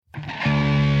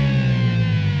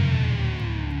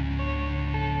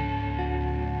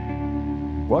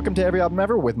Welcome to Every Album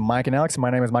Ever with Mike and Alex. My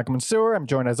name is Michael Mansour. I'm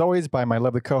joined as always by my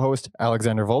lovely co-host,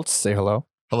 Alexander Volts. Say hello.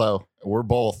 Hello. We're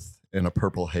both in a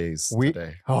purple haze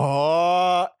today.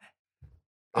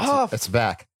 It's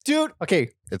back. Dude. Okay.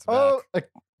 It's back.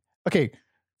 Okay.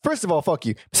 First of all, fuck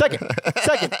you. Second,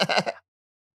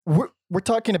 we're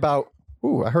talking about.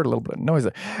 Ooh, I heard a little bit of noise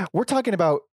there. We're talking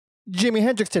about Jimi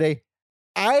Hendrix today.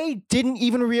 I didn't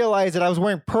even realize that I was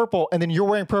wearing purple, and then you're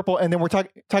wearing purple, and then we're talking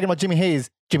about Jimi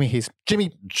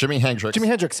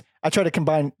Hendrix. I try to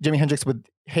combine Jimi Hendrix with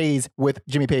Hayes with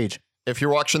Jimmy Page. If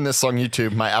you're watching this on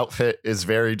YouTube, my outfit is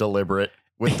very deliberate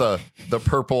with the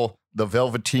purple, the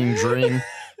Velveteen Dream,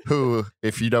 who,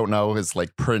 if you don't know, is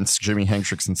like Prince, Jimi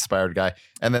Hendrix inspired guy.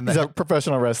 And then he's a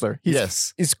professional wrestler.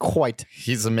 He's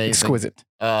he's amazing, exquisite.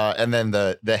 And then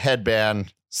the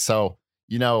headband. So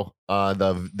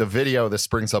the video, this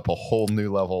brings up a whole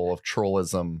new level of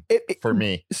trollism for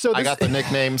me. So I got the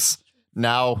nicknames.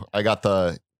 Now I got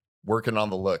the working on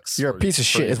the looks. You're a piece of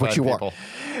shit, is what you are.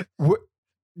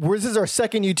 This is our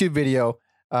second YouTube video.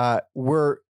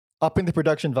 We're upping the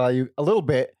production value a little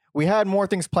bit. We had more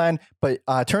things planned, but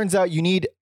turns out you need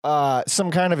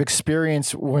some kind of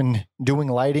experience when doing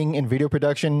lighting and video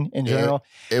production in general.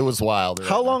 It was wild.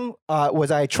 How long was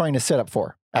I trying to set up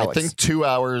for, Alex? I think 2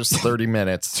 hours, 30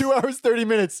 minutes. 2 hours, 30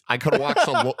 minutes. I could watch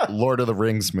a Lord of the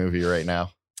Rings movie right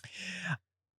now.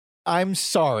 I'm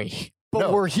sorry,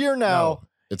 but we're here now. No,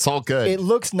 it's all good. It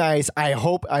looks nice.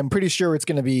 I'm pretty sure it's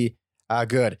going to be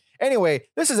good. Anyway,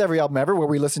 this is Every Album Ever, where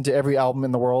we listen to every album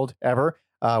in the world ever,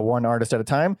 one artist at a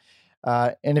time.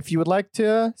 And if you would like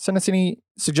to send us any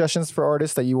suggestions for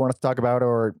artists that you want us to talk about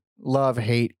or love,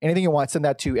 hate, anything you want, send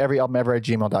that to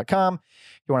everyalbumever@gmail.com.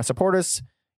 If you want to support us,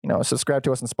 subscribe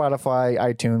to us on Spotify,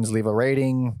 iTunes, leave a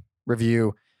rating,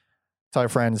 review, tell your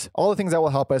friends, all the things that will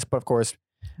help us. But of course,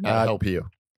 not help you.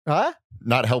 Huh?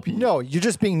 Not help you. No, you're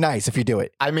just being nice if you do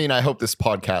it. I mean, I hope this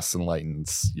podcast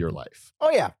enlightens your life. Oh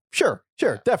yeah, sure,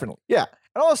 definitely, yeah.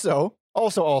 And also,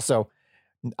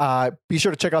 be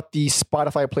sure to check out the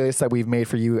Spotify playlist that we've made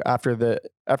for you after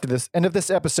this end of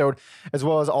this episode, as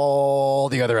well as all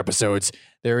the other episodes.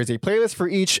 There is a playlist for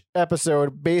each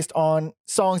episode based on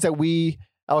songs that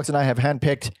Alex and I have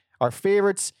handpicked, our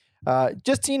favorites.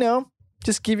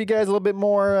 Just give you guys a little bit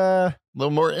more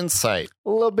insight, a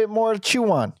little bit more to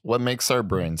chew on. What makes our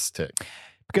brains tick?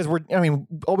 Because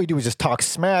all we do is just talk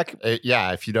smack.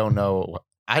 If you don't know,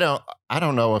 I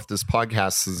don't know if this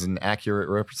podcast is an accurate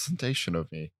representation of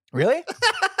me. Really?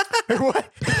 What?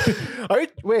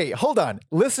 Wait, hold on.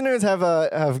 Listeners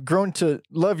have grown to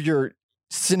love your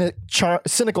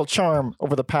cynical charm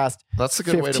over the past That's a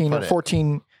good 15 way to put or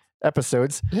 14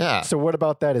 episodes. Yeah. So what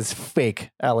about that is fake,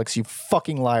 Alex, you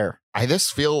fucking liar. I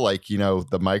just feel like,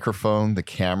 the microphone, the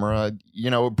camera,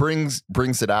 it brings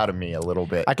it out of me a little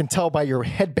bit. I can tell by your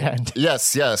headband.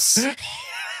 Yes. Yes.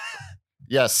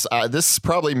 This is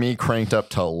probably me cranked up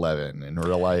to 11 in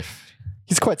real life.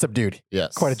 He's quite subdued.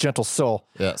 Yes. Quite a gentle soul.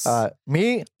 Yes.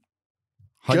 Me,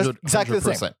 just exactly 100%.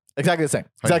 the same. Exactly the same.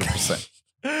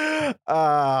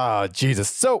 100%. Jesus.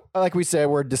 So, like we said,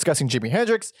 we're discussing Jimi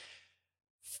Hendrix.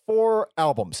 4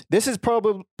 albums. This is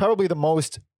probably the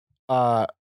most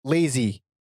lazy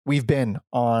we've been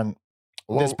on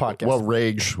this podcast. Well,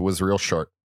 Rage was real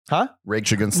short. Huh?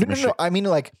 Rage Against the Machine. No. I mean,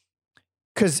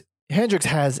 because Hendrix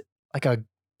has like a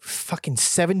fucking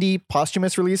 70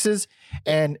 posthumous releases,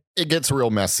 and it gets real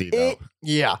messy, though.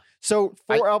 Yeah. So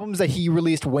 4 albums that he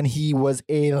released when he was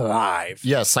alive.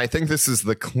 Yes, I think this is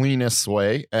the cleanest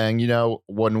way. And,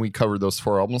 when we cover those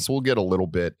 4 albums, we'll get a little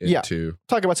bit into...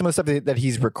 Talk about some of the stuff that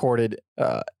he's recorded,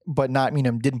 but not,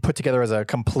 didn't put together as a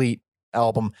complete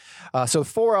album. So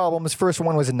 4 albums. First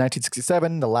one was in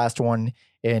 1967. The last one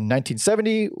in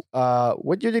 1970.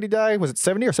 What year did he die? Was it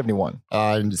 70 or 71?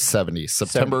 70.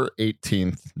 September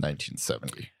 18th,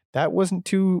 1970. That wasn't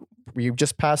too... You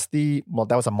just passed that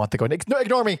was a month ago.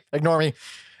 Ignore me.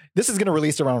 This is going to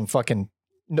release around fucking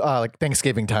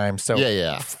Thanksgiving time. So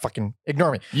yeah. Fucking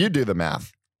ignore me. You do the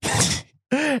math.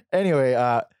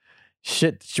 Anyway,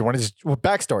 shit. You want to just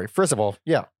backstory? First of all,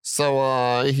 yeah.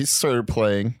 So he started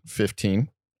playing 15.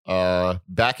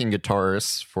 Backing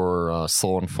guitarist for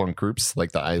soul and funk groups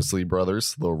like the Isley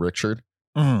Brothers, Little Richard.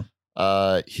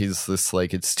 Mm-hmm. He's this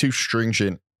it's too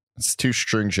stringent. It's too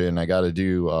stringent. I got to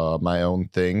do my own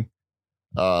thing.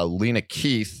 Lena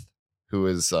Keith, who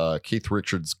is Keith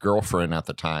Richards' girlfriend at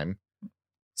the time,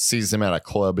 sees him at a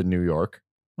club in New York.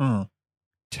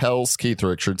 Tells Keith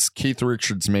Richards. Keith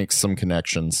Richards makes some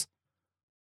connections.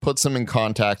 Puts him in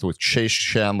contact with Chase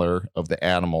Chandler of the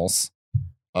Animals.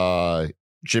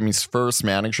 Jimmy's first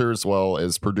manager as well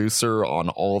as producer on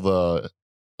all the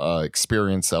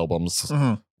Experience albums,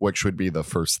 which would be the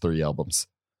first 3 albums.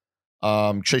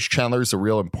 Chase Chandler's a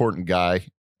real important guy.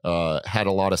 Had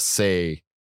a lot of say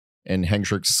in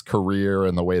Hendrix's career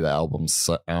and the way the albums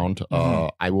sound.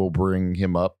 I will bring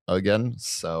him up again.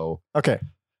 So Okay.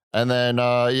 and then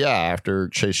after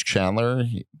Chase Chandler,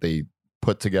 they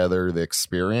put together The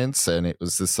Experience, and it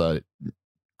was this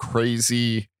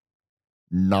crazy,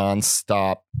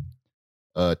 nonstop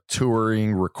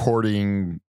touring,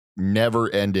 recording, never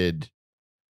ended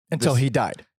Until he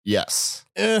died. Yes.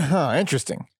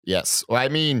 Interesting. Yes. Well, I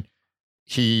mean,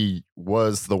 he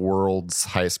was the world's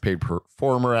highest paid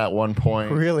performer at one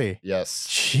point. Really? Yes.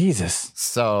 Jesus.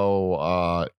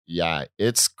 So,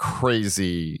 it's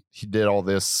crazy. He did all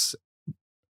this,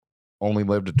 only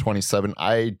lived at 27.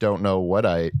 I don't know what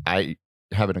I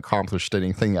haven't accomplished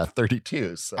anything at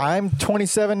 32. So. I'm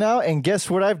 27 now, and guess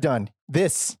what I've done?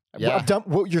 This. Yeah. I've done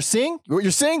what you're seeing? What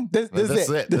you're seeing? This is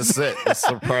it. This is it. This is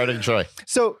the pride and joy.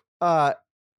 So,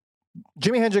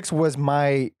 Jimi Hendrix was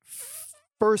my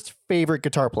first favorite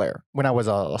guitar player when I was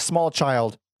a small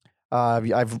child.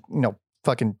 I've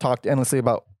fucking talked endlessly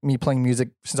about me playing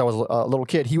music since I was a little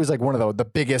kid. He was like one of the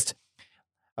biggest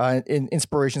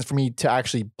inspirations for me to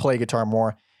actually play guitar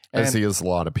more. As he is a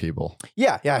lot of people.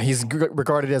 Yeah, he's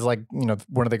regarded as like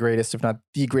one of the greatest, if not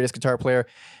the greatest guitar player.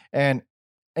 And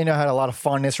I had a lot of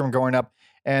fondness from growing up.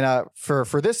 And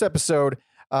for this episode,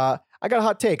 I got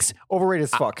hot takes. Overrated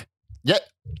as fuck. Yeah,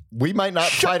 we might not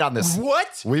fight on this.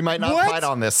 What? We might not fight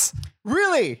on this.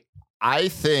 Really? I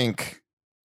think.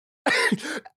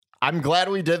 I'm glad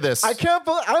we did this. I can't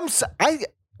believe I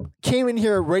came in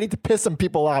here ready to piss some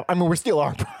people off. I mean, we still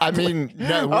are. I mean,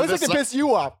 no, I was like to piss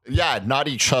you off. Yeah, not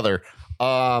each other.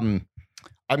 I'm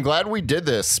glad we did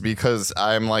this because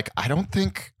I'm like, I don't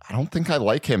think I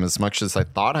like him as much as I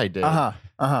thought I did.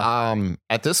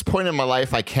 At this point in my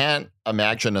life, I can't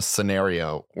imagine a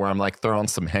scenario where I'm like throwing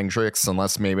some Hendrix,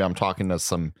 unless maybe I'm talking to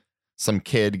some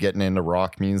kid getting into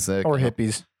rock music or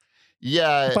hippies.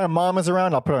 Yeah, if my mom is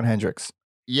around, I'll put on Hendrix.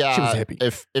 Yeah, she was a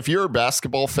hippie. If you're a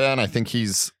basketball fan, I think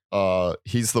he's the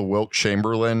Wilt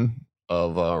Chamberlain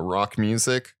of rock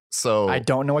music. So I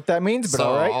don't know what that means, but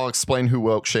all right. I'll explain who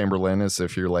Wilt Chamberlain is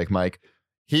if you're like Mike.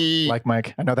 Like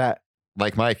Mike, I know that.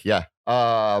 Like Mike, yeah.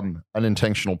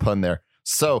 Unintentional pun there.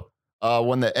 So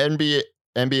when the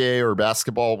NBA or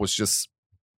basketball was just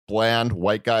bland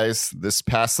white guys, this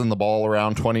passing the ball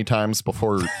around 20 times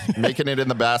before making it in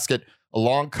the basket,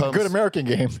 along comes good American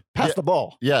game. Pass the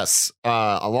ball. Yes.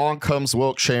 Along comes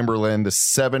Wilt Chamberlain, the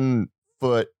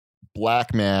 7-foot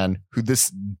black man who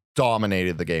this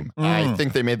dominated the game. I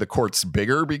think they made the courts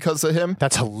bigger because of him.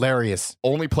 That's hilarious.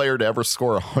 Only player to ever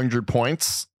score 100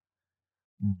 points.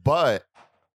 But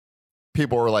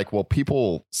people were like, well,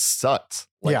 people sucked.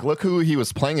 Like, look who he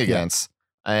was playing against.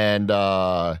 And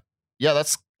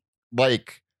that's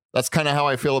kind of how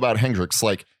I feel about Hendrix.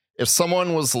 Like, if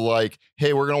someone was like,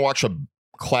 hey, we're going to watch a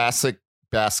classic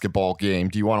basketball game.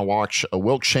 Do you want to watch a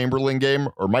Wilt Chamberlain game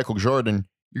or Michael Jordan?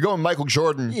 You're going Michael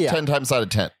Jordan 10 times out of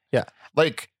 10. Yeah.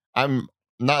 Like, I'm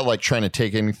not like trying to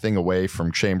take anything away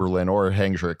from Chamberlain or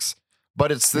Hendrix, but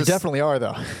it's this. You definitely are,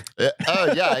 though.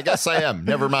 Yeah, I guess I am.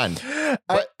 Never mind.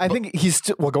 I think he's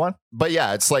still, well, go on. But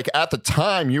yeah, it's like at the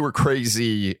time you were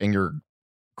crazy and your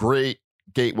great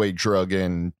gateway drug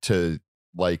into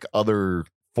like other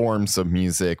forms of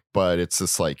music, but it's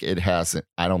just like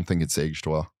I don't think it's aged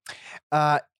well.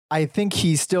 I think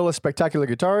he's still a spectacular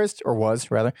guitarist, or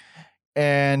was rather,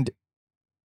 and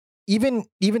even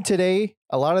today,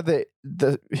 a lot of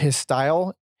his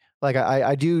style, like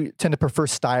I do tend to prefer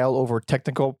style over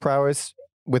technical prowess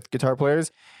with guitar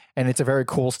players, and it's a very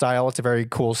cool style. It's a very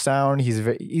cool sound. He's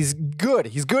good.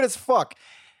 He's good as fuck.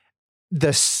 The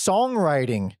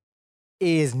songwriting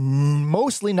is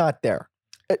mostly not there.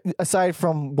 Aside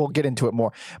from, we'll get into it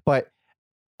more, but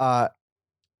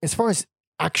as far as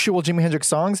actual Jimi Hendrix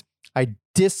songs, I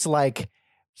dislike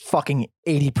fucking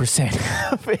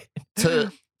 80% of it.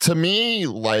 To me,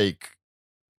 like,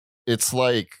 it's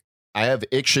like I have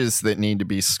itches that need to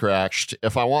be scratched.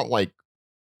 If I want like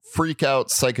freak out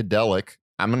psychedelic,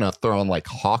 I'm gonna throw on like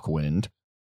Hawkwind,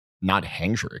 not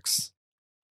Hendrix.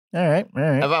 All right.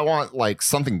 If I want like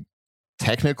something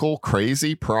technical,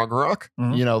 crazy prog rock,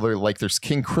 there's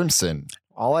King Crimson.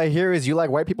 All I hear is you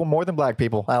like white people more than black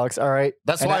people, Alex. All right.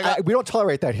 That's why we don't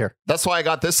tolerate that here. That's why I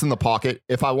got this in the pocket.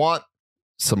 If I want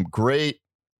some great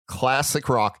classic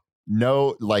rock,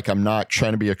 no, like I'm not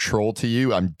trying to be a troll to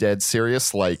you. I'm dead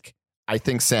serious. Like, I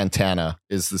think Santana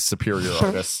is the superior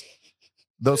artist.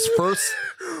 Those first...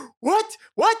 What?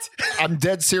 I'm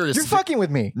dead serious. You're fucking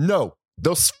with me. No.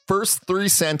 Those first 3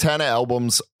 Santana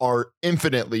albums are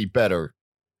infinitely better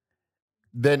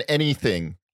than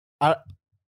anything. I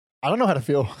don't know how to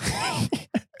feel.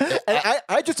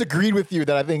 I just agreed with you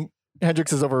that I think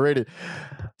Hendrix is overrated.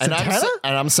 and Santana?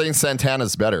 I'm saying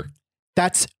Santana's better.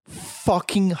 That's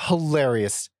fucking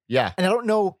hilarious. Yeah. And I don't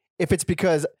know if it's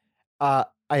because I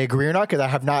agree or not, because I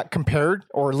have not compared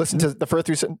or listened to the first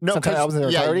three Santana albums in their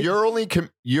entirety.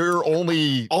 You're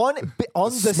only on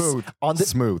the smooth. on the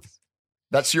Smooth.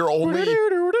 That's your only.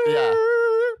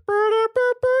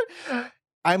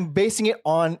 I'm basing it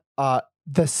on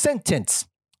the sentence.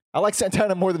 I like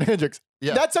Santana more than Hendrix.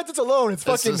 Yeah. That sentence alone is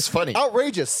This fucking is funny.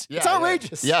 outrageous. Yeah, It's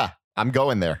outrageous. Yeah, I'm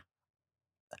going there.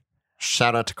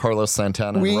 Shout out to Carlos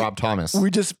Santana and Rob Thomas.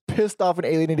 We just pissed off and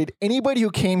alienated anybody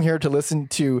who came here to listen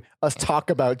to us talk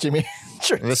about Jimi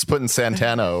Hendrix. This is putting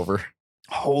Santana over.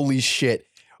 Holy shit.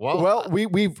 Well, Well,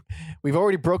 we've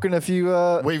already broken a few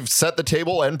we've set the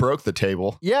table and broke the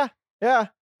table. Yeah. And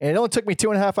it only took me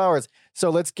 2.5 hours. So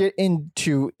let's get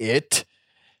into it.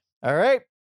 All right.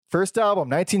 First album,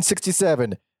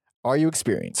 1967. Are You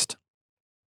Experienced?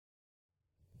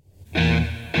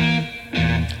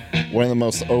 One of the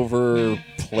most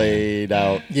overplayed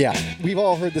out. Yeah, we've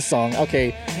all heard this song.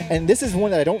 Okay. And this is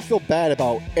one that I don't feel bad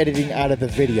about editing out of the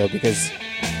video because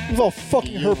we've all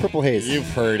fucking heard Purple Haze. You've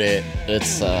heard it.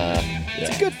 It's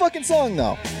It's a good fucking song,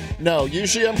 though. No,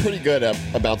 usually I'm pretty good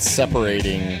about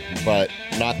separating, but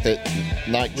not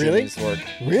Really? Jimmy's work.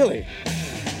 Really?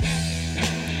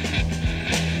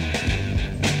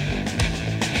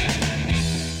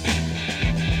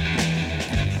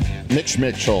 Mitch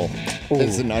Mitchell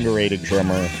is an underrated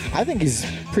drummer. I think he's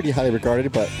pretty highly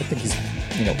regarded, but I think he's,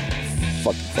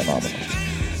 fucking phenomenal.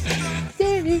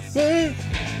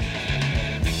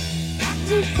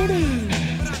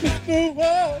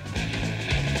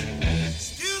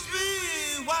 Excuse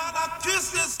me while I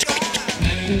kiss this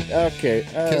guy. Okay,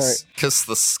 all right. Kiss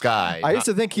the sky. I used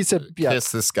to think he said, yeah.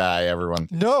 Kiss this guy, everyone.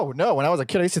 No. When I was a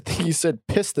kid, I used to think he said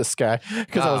piss this guy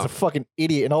because I was Oh. a fucking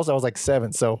idiot. And also I was like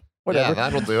 7, so Yeah, whatever.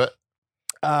 that'll do it.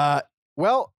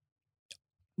 Well,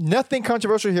 nothing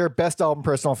controversial here. Best album,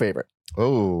 personal favorite.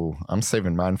 Oh, I'm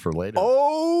saving mine for later.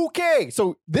 Okay,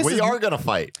 so this we is are gonna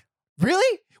fight.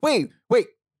 really wait.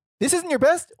 This isn't your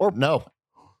best, or No,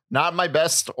 not my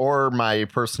best or my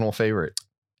personal favorite.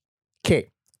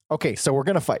 okay. So we're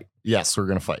gonna fight. Yes, we're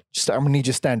gonna fight. I'm gonna need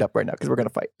you to stand up right now because we're gonna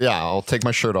fight. Yeah, I'll take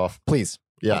my shirt off. Please.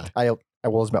 Yeah, I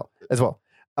will as well.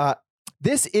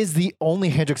 This is the only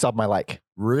Hendrix album I like.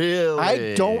 really.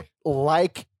 I don't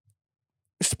like.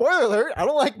 Spoiler alert! I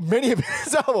don't like many of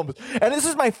his albums, and this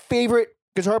is my favorite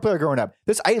guitar player growing up.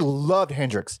 I loved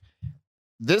Hendrix.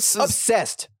 This is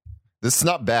Obsessed.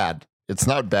 not bad. It's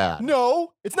not bad.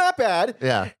 No, it's not bad.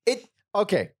 Yeah.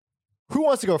 Okay. Who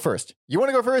wants to go first? You want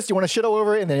to go first? You want to shit all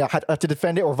over it, and then you have to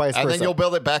defend it, or vice versa? And then you'll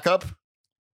build it back up.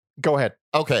 Go ahead.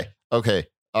 Okay.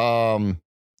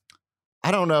 I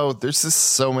don't know. There's just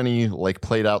so many like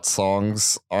played out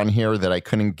songs on here that I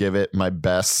couldn't give it my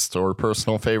best or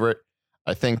personal favorite.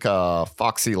 I think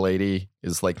Foxy Lady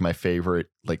is like my favorite,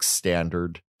 like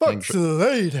standard. Foxy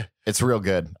Lady. It's real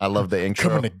good. I love the intro.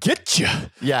 Coming to get you.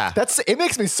 Yeah. It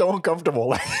makes me so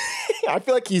uncomfortable. I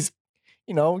feel like he's,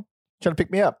 trying to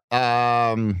pick me up.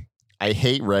 I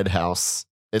hate Red House.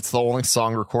 It's the only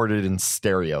song recorded in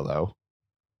stereo though.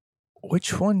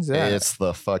 Which one's that? It's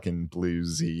the fucking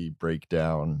bluesy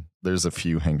breakdown. There's a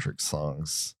few Hendrix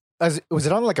songs. Was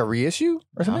it on like a reissue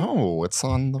or something? No, it's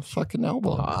on the fucking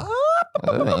album.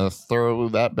 Throw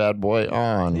that bad boy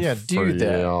on. Yeah, do for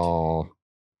that. y'all.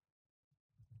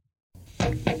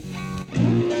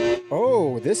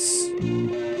 Oh, this.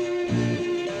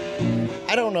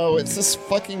 I don't know. It's just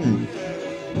fucking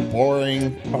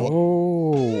boring.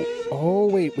 Oh,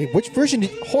 wait. Which version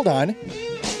hold on.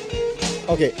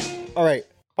 Okay. All right.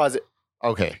 Pause it.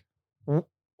 Okay.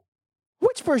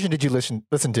 Which version did you listen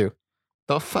to?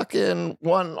 The fucking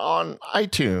one on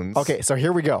iTunes. Okay, so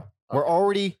here we go.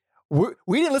 We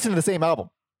didn't listen to the same album.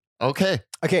 Okay.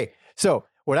 Okay, so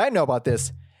what I know about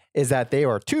this is that they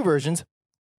are two versions,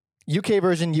 UK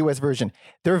version, US version.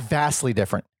 They're vastly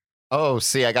different. Oh,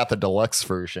 see, I got the deluxe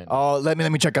version. Oh, let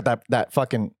me check out that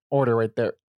fucking order right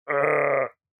there.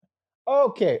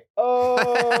 Okay.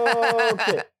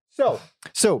 Okay. So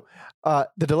the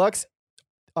deluxe,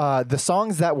 the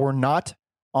songs that were not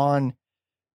on.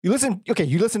 You listen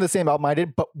to the same album I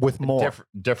did, but with more.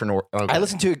 Different. Okay. I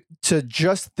listened to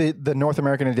just the North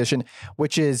American edition,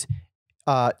 which is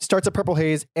starts at Purple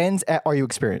Haze, ends at Are You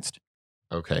Experienced?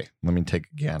 Okay, let me take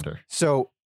a gander.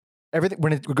 So everything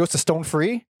when it goes to Stone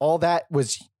Free, all that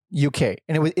was UK,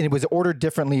 and it was ordered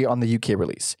differently on the UK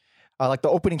release. Like the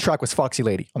opening track was Foxy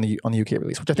Lady on the UK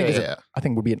release, which I think I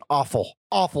think would be an awful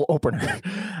opener.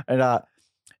 And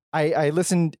I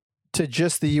listened to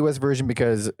just the US version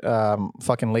because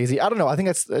fucking lazy. I don't know. I think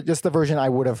that's just the version I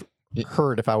would have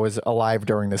heard if I was alive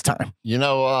during this time. You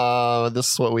know,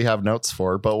 this is what we have notes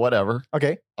for, but whatever.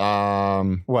 Okay.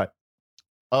 What?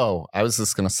 Oh, I was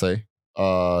just gonna say,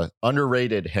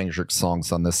 underrated Hendrix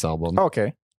songs on this album.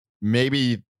 Okay.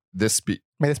 Maybe this be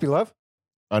May This Be Love?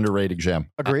 underrated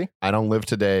jam. Agree. I Don't Live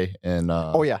Today and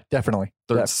Oh yeah, definitely.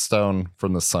 Third Stone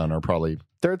from the Sun are probably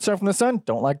Third Stone from the Sun.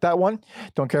 Don't like that one.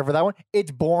 Don't care for that one.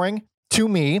 It's boring to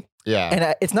me, yeah.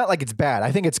 and it's not like it's bad.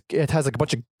 I think it has like a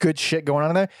bunch of good shit going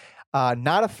on in there.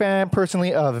 Not a fan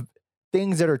personally of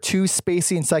things that are too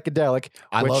spacey and psychedelic.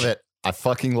 I love it. I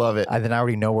fucking love it. Then I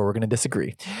already know where we're going to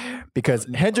disagree because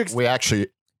Hendrix We actually,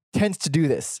 tends to do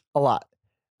this a lot.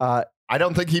 I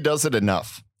don't think he does it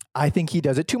enough. I think he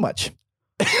does it too much.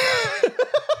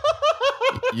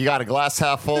 You got a glass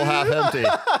half full, half empty.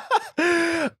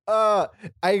 I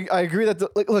agree that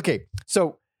okay.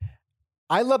 So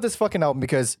I love this fucking album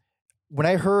because when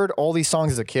I heard all these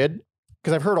songs as a kid,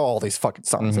 because I've heard all these fucking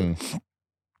songs,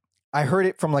 I heard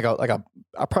it from like a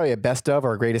probably a best of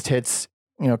or greatest hits,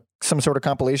 you know, some sort of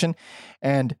compilation,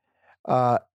 and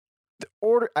the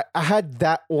order I had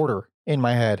that order in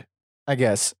my head, I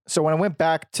guess. So when I went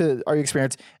back to Are You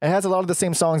Experienced, it has a lot of the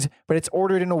same songs, but it's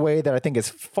ordered in a way that I think is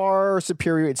far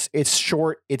superior. It's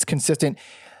short, it's consistent.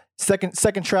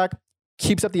 Second track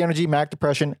keeps up the energy. Manic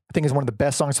Depression, I think, is one of the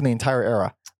best songs from the entire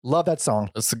era. Love that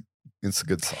song. It's a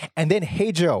good song. And then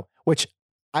Hey Joe, which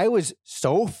I was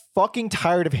so fucking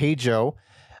tired of Hey Joe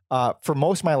for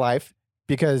most of my life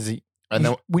because And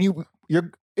then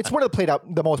you're it's one of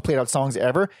the most played out songs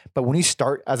ever. But when you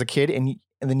start as a kid and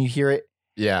then you hear it,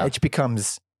 yeah, it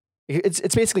becomes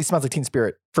it's basically Smells Like Teen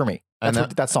Spirit for me. That's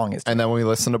what that song is. And then when we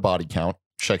listen to Body Count,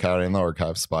 check out in the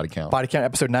archives, Body Count. Body Count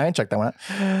episode 9, check that one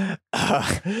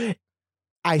out.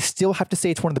 I still have to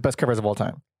say it's one of the best covers of all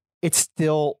time. It's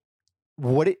still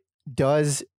what it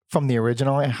does from the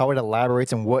original and how it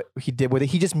elaborates and what he did with it.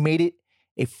 He just made it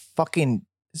a fucking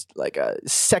like a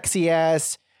sexy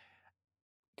ass,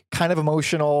 kind of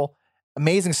emotional,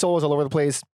 amazing solos all over the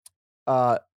place.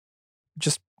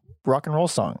 Just rock and roll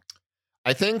song.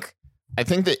 I think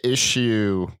the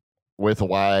issue with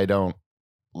why I don't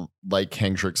like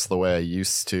Hendrix the way I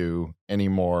used to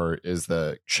anymore is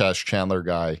the Chas Chandler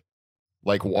guy.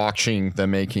 Like watching the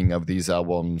making of these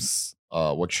albums,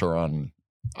 which are on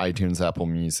iTunes, Apple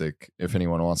Music, if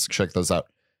anyone wants to check those out.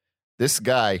 This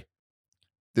guy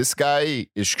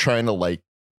is trying to like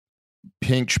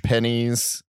pinch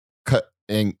pennies,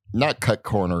 not cut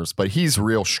corners, but he's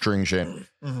real stringent.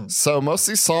 Mm-hmm. So most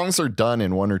of these songs are done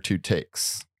in 1 or 2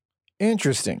 takes.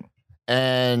 Interesting.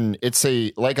 And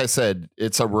like I said,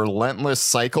 it's a relentless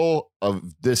cycle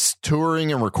of this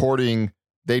touring and recording.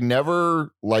 They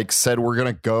never like said, we're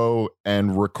going to go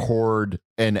and record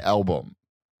an album.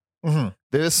 Mm-hmm.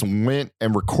 They just went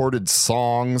and recorded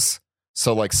songs.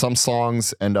 So like some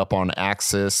songs end up on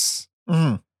Axis.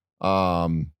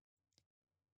 Mm-hmm.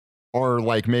 Or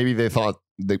like maybe they thought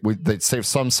they'd save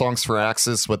some songs for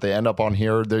Axis, but they end up on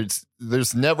here.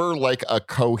 There's never like a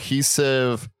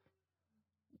cohesive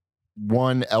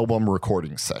one album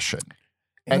recording session.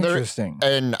 Interesting.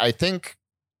 And I think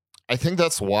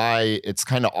that's why it's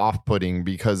kind of off-putting,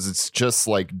 because it's just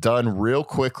like done real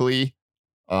quickly.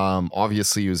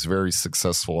 Obviously he was very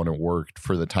successful and it worked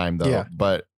for the time though. Yeah.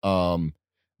 But done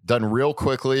real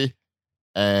quickly,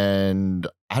 and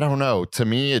I don't know. To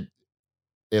me,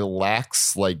 it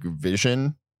lacks like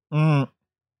vision.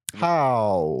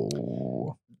 How?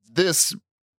 This,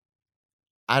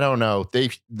 I don't know.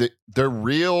 They're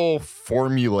real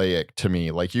formulaic to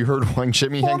me. Like you heard one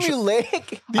Jimi Hendrix.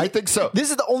 Formulaic? I think so. This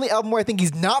is the only album where I think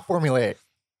he's not formulaic.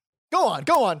 Go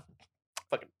on.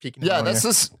 Fucking peeking. Yeah,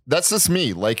 that's just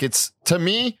me. Like it's, to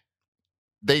me,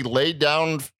 they laid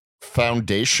down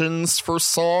foundations for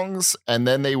songs and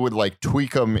then they would like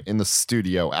tweak them in the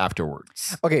studio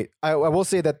afterwards. Okay, I will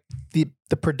say that the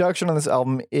production on this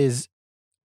album is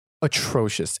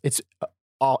atrocious. It's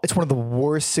one of the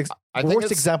worst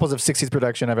examples of 60s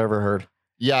production I've ever heard.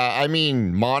 Yeah, I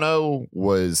mean, mono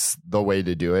was the way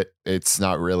to do it. It's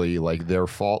not really like their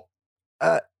fault.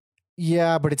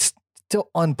 Yeah, but it's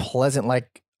still unpleasant.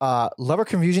 Like Lover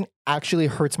Confusion actually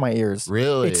hurts my ears.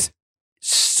 Really? It's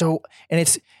so, and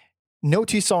it's no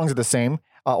 2 songs are the same.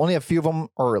 Only a few of them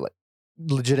are like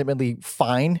legitimately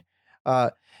fine.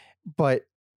 But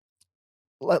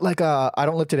like I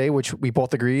Don't Live Today, which we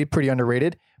both agreed pretty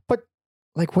underrated. But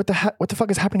like what the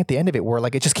fuck is happening at the end of it, where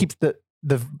like it just keeps the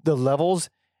levels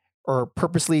are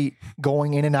purposely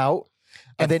going in and out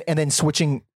and then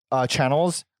switching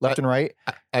channels left and right.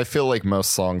 I feel like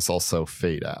most songs also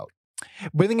fade out.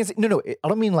 But the thing is, no, I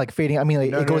don't mean like fading. I mean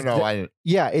like No, it goes.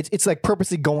 Yeah, it's like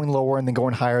purposely going lower and then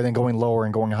going higher, then going lower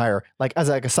and going higher, like as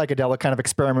like a psychedelic kind of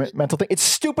experimental thing. It's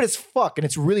stupid as fuck, and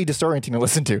it's really disorienting to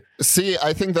listen to. See,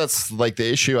 I think that's like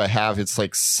the issue I have. It's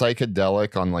like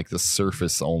psychedelic on like the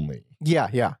surface only. Yeah.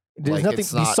 There's Like, nothing.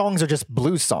 it's These not- songs are just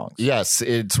blues songs. Yes,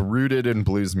 it's rooted in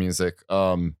blues music.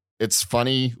 It's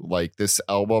funny, like this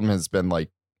album has been like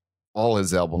all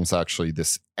his albums actually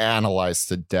this analyzed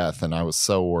to death, and I was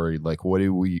so worried, like what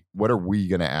are we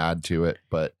gonna add to it?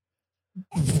 But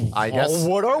I guess Well,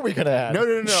 what are we gonna add? No,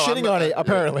 Shitting I'm- on it,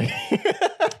 apparently.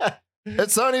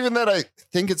 it's not even that I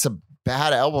think it's a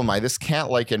bad album. I just can't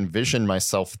like envision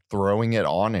myself throwing it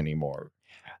on anymore.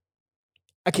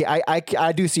 Okay,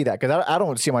 I do see that because I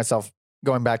don't see myself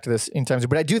going back to this anytime soon.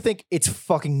 But I do think it's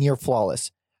fucking near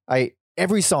flawless.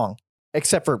 Every song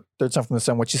except for Third Son from the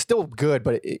Sun, which is still good,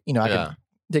 but I can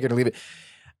take it or leave it.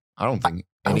 I don't think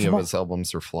I any was of more- his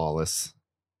albums are flawless.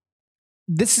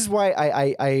 This is why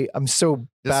I'm so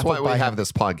This is baffled why we by have him.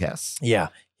 this podcast. Yeah.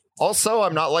 Also,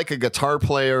 I'm not like a guitar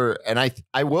player, and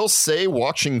I will say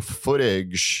watching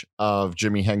footage of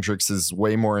Jimi Hendrix is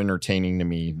way more entertaining to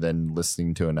me than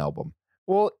listening to an album.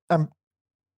 Well,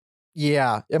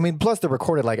 yeah. I mean, plus they're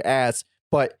recorded like ass.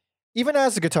 But even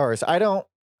as a guitarist, I don't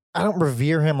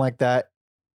revere him like that.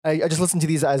 I just listen to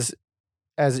these as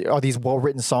are these well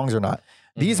written songs or not.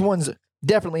 These Mhm. ones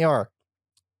definitely are.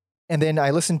 And then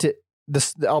I listen to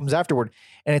the albums afterward,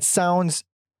 and it sounds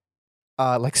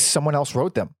like someone else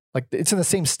wrote them. Like it's in the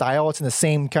same style, it's in the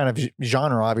same kind of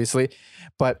genre, obviously,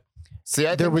 but See,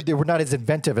 I they think were not as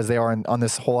inventive as they are on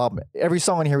this whole album. Every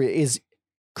song on here is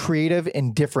creative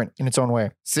and different in its own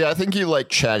way. I think you like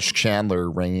Chaz Chandler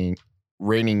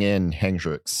reining in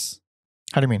Hendrix.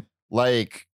 How do you mean?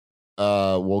 Like,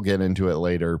 we'll get into it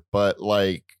later, but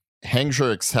like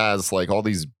Hendrix has like all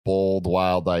these bold,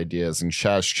 wild ideas, and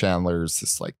Chaz Chandler's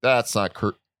just like that's not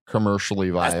commercially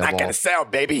viable. sell,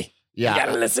 baby.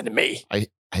 Yeah, listen to me.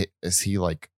 is he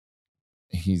like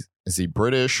is he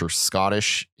British or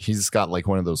Scottish? He's got like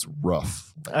one of those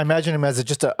rough. I imagine him as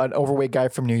just an overweight guy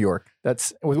from New York.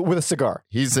 That's with a cigar.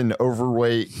 He's an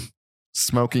overweight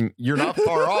smoking. You're not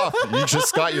far off. You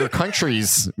just got your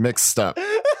countries mixed up.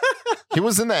 He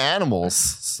was in the Animals.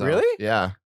 So, Really?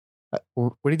 Yeah.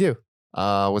 What do you do?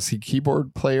 Was he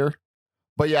keyboard player?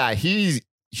 But yeah, he's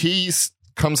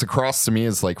comes across to me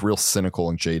as like real cynical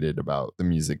and jaded about the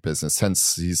music business.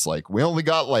 Hence, he's like, we only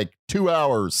got like 2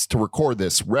 hours to record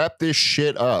this. Wrap this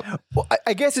shit up. Well,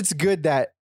 I guess it's good that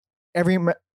every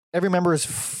member is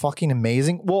fucking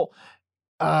amazing. Well,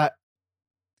 I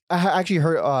actually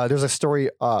heard there's a story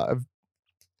of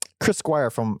Chris Squire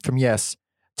from Yes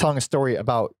telling a story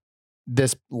about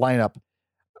this lineup.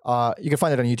 You can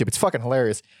find it on YouTube. It's fucking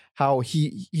hilarious. How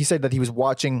he said that he was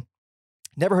watching.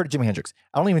 Never heard of Jimi Hendrix.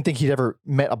 I don't even think he'd ever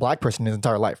met a black person in his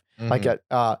entire life. Like,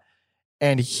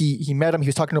 and he met him. He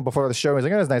was talking to him before the show. He's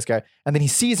like, "Oh, he's a nice guy." And then he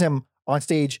sees him on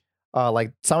stage,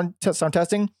 like sound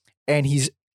testing, and he's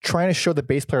trying to show the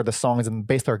bass player the songs, and the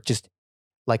bass player just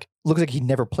like looks like he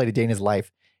never played a day in his life.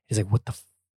 He's like,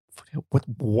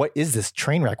 what is this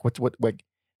train wreck? What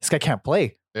this guy can't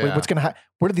play. Yeah. What's gonna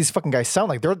what do these fucking guys sound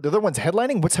like? They're the ones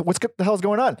headlining. What's the hell's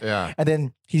going on? Yeah. And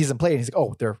then he sees them play, and he's like,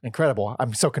 "Oh, they're incredible.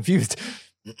 I'm so confused."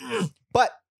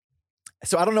 But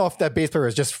so I don't know if that bass player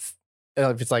is just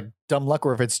if it's like dumb luck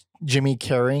or if it's Jimmy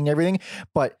carrying everything.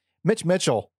 But Mitch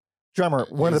Mitchell, drummer,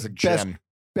 one He's of a the gem.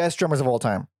 best drummers of all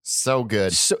time. So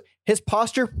good. So his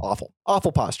posture, awful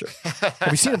posture. Have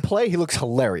you seen him play? He looks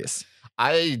hilarious.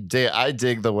 I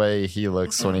dig the way he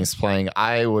looks when he's playing.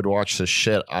 I would watch the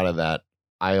shit out of that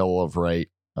Isle of Right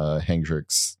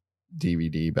Hendrix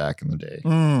DVD back in the day,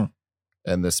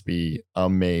 and this be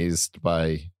amazed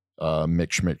by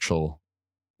Mitch Mitchell,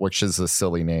 which is a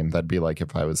silly name. That'd be like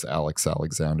if I was Alex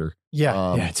Alexander.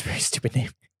 Yeah, it's a very stupid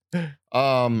name.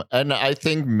 And I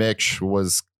think Mitch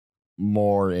was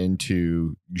more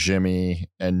into Jimmy,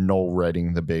 and Noel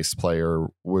Redding, the bass player,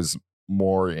 was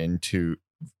more into,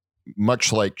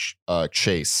 much like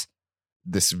Chase,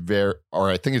 or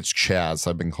I think it's Chaz.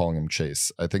 I've been calling him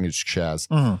Chase. I think it's Chaz.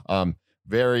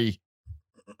 Very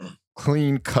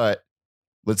clean cut.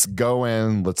 Let's go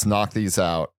in. Let's knock these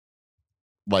out.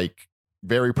 Like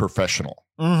very professional.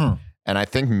 And I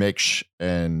think Mitch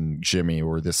and Jimmy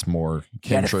were this more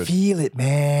Gotta kindred. feel it,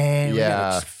 man.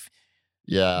 Yeah.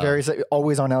 Yeah. Very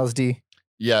always on LSD.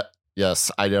 Yeah.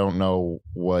 Yes. I don't know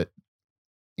what.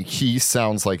 He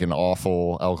sounds like an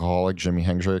awful alcoholic, Jimi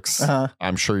Hendrix.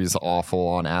 I'm sure he's awful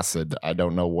on acid. I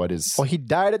don't know what is. Well, he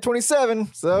died at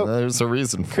 27, so There's a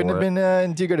reason for couldn't have it. been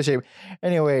in too good a shape.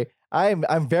 Anyway,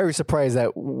 I'm very surprised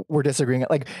that we're disagreeing.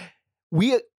 Like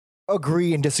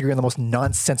agree and disagree on the most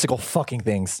nonsensical fucking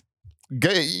things.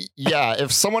 Yeah,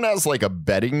 if someone has like a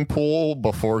betting pool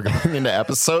before going into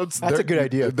episodes, That's a good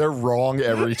idea. They're wrong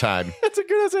every time. That's a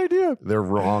good ass idea. They're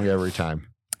wrong every time.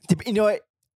 You know what?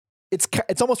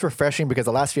 It's almost refreshing because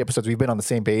the last few episodes we've been on the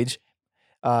same page.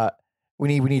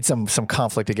 We need some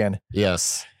conflict again.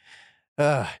 Yes.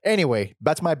 Anyway,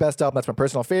 that's my best album. That's my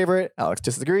personal favorite. Alex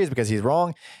disagrees because he's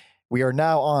wrong. We are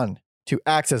now on to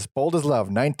Axis, Bold as Love,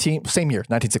 same year,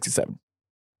 1967.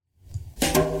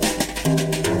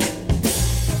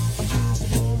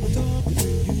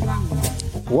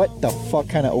 What the fuck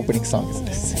kind of opening song is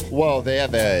this? Well, they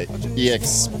have a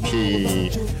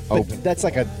EXP. That's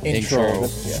like an intro. Intro.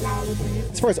 Yeah.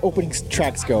 As far as opening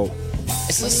tracks go,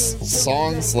 It's just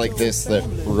songs like this that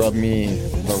rub me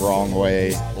the wrong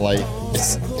way. Like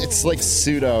it's like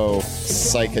pseudo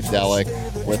psychedelic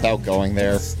without going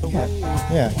there.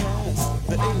 yeah.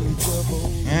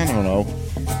 I don't know.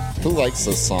 Who likes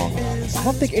this song? I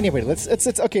don't think anyway.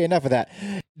 It's okay. Enough of that.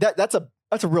 That's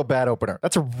a real bad opener.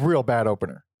 That's a real bad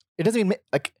opener. It doesn't even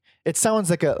like. It sounds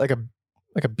like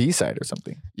a B-side or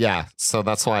something. Yeah, so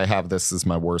that's why I have this as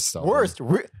my worst album. Worst?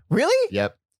 Really?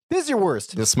 Yep. This is your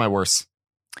worst. This is my worst.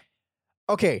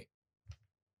 Okay.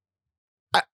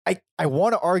 I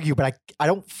want to argue, but I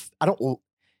don't.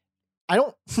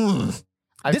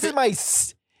 This is my.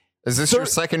 Is this your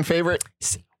second favorite?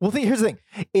 Well, here's the thing.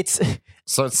 It's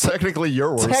So it's technically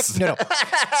your worst. no.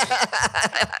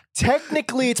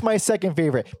 Technically, it's my second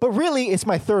favorite, but really, it's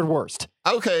my third worst.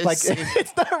 Okay. Like,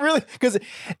 it's not really because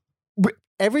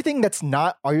everything that's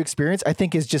not Are You Experienced, I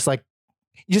think, is just like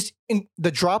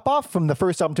the drop off from the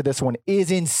first album to this one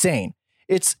is insane.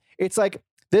 It's like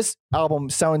this album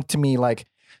sounded to me like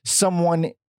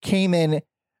someone came in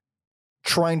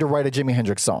trying to write a Jimi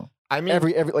Hendrix song. I mean,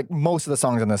 every like most of the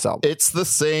songs on this album. It's the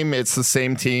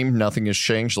same team. Nothing has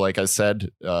changed. Like I said,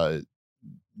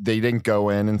 they didn't go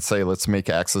in and say, let's make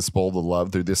Axis Bold as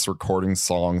Love through this recording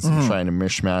songs and trying to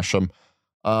mishmash them.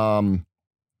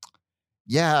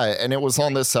 Yeah, and it was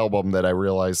on this album that I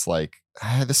realized, like,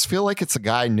 this feel like it's a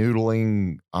guy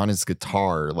noodling on his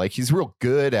guitar. Like, he's real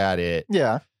good at it.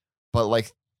 Yeah. But,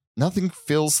 like, nothing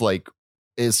feels like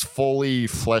as fully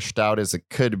fleshed out as it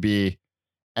could be.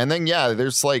 And then, yeah,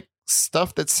 there's, like,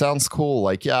 stuff that sounds cool.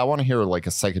 Like, yeah, I want to hear, like,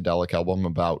 a psychedelic album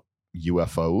about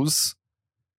UFOs.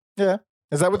 Yeah.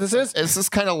 Is that what this is? It's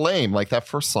just kind of lame. Like, that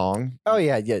first song. Oh,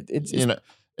 yeah.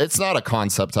 It's not a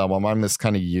concept album. I'm just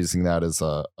kind of using that as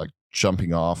a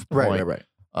jumping off point. Right.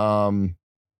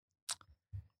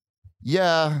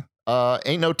 Yeah,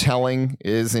 Ain't No Telling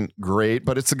isn't great,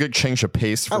 but it's a good change of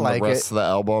pace from the rest of the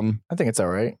album. I think it's all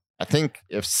right. I think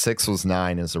If 6 Was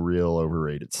 9 is a real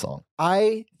overrated song.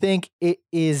 I think it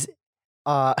is.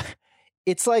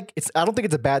 It's like I don't think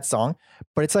it's a bad song,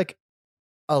 but it's like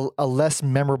a less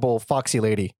memorable Foxy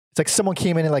Lady. It's like someone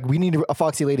came in and like, we need a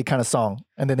Foxy Lady kind of song,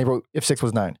 and then they wrote If 6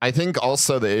 Was 9. I think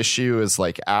also the issue is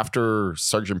like after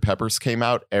Sgt. Pepper's came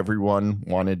out, everyone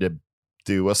wanted to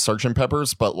do a Sgt.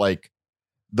 Pepper's, but like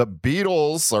the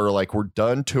Beatles are like, we're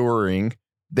done touring.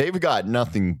 They've got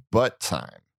nothing but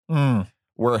time.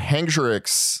 Where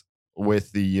Hendrix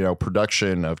with the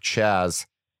production of Chaz,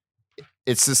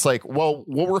 it's just like, well,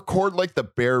 we'll record like the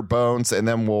bare bones, and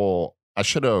then I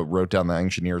should have wrote down the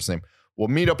engineer's name. We'll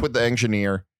meet up with the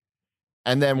engineer,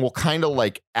 and then we'll kind of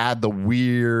like add the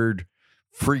weird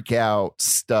freak out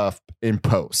stuff in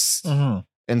post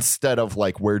instead of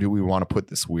like, where do we want to put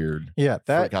this weird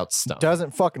freak out stuff?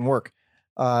 Doesn't fucking work.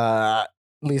 At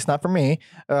least not for me.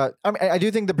 I mean, I do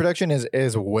think the production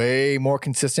is way more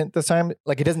consistent this time.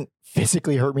 Like, it doesn't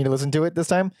physically hurt me to listen to it this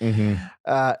time.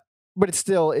 But it's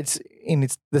still, it's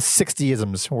the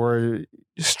 60isms where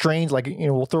strange, like,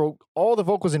 we'll throw all the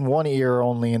vocals in one ear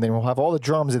only, and then we'll have all the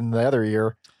drums in the other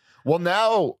ear. Well,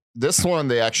 now this one,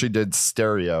 they actually did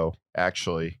stereo,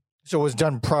 actually. So it was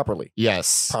done properly.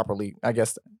 Yes. Properly. I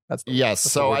guess that's the, yes.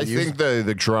 that's So I think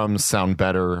the drums sound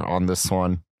better on this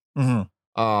one.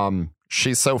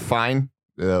 She's So Fine,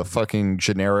 the fucking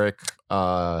generic.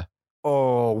 Oh,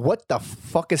 what the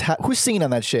fuck is who's singing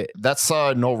on that shit? That's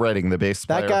Noel Redding, the bass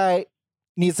player. That guy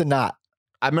needs to not.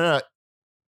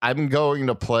 I'm going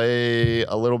to play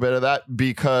a little bit of that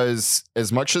because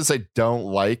as much as I don't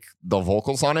like the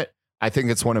vocals on it, I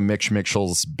think it's one of Mitch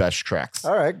Mitchell's best tracks.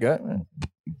 All right, good.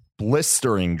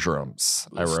 Blistering drums.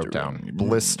 I wrote down.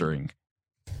 Blistering.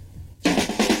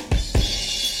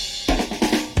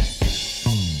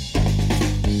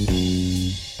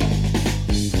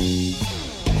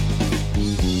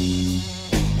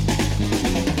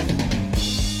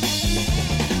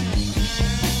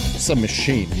 It's a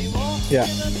machine. Yeah.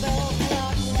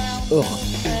 Ugh.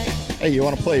 Hey, you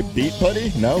want to play Beat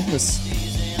Buddy? No? This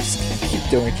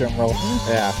doing a drum roll.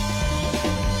 Yeah.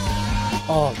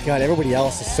 Oh god, everybody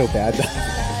else is so bad though.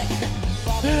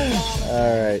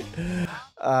 All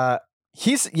right.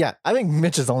 I think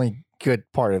Mitch is the only good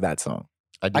part of that song.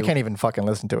 I can't even fucking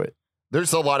listen to it.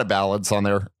 There's a lot of ballads on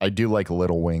there. I do like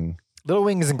Little Wing. Little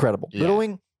Wing is incredible. Yeah. Little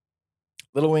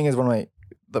Wing is one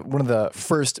of the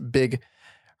first big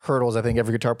hurdles I think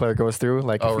every guitar player goes through.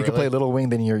 Like if you can play Little Wing,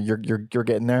 then you're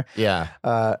getting there. Yeah.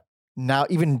 Now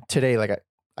even today, like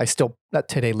I still, not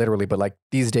today literally, but like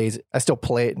these days, I still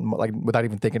play it and like without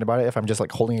even thinking about it. If I'm just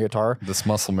like holding a guitar, This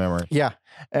muscle memory. yeah,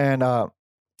 and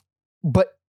but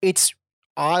it's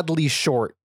oddly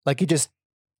short. Like it just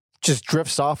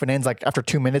drifts off and ends like after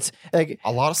 2 minutes. Like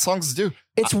A lot of songs do.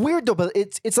 it's weird though, but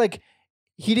it's like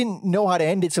he didn't know how to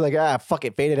end it, so like fuck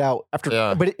it, fade it out after.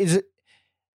 Yeah. But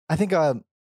I think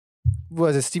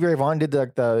was it Stevie Ray Vaughan did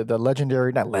the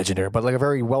legendary, not legendary, but like a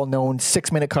very well known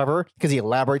 6-minute cover because he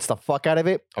elaborates the fuck out of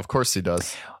it. Of course he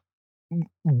does.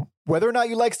 Whether or not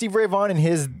you like Stevie Ray Vaughan and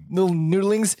his little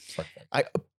noodlings,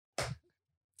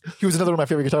 he was another one of my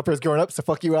favorite guitar players growing up. So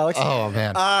fuck you, Alex. Oh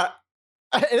man.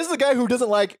 And this is a guy who doesn't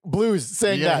like blues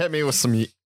saying You gonna that. hit me with some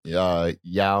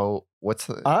Yao? What's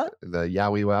the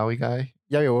Yowie Wowie guy?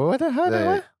 Yeah, what the hell?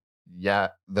 The- Yeah,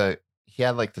 he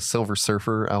had like the Silver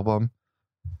Surfer album.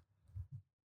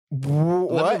 Let me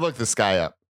What? look this guy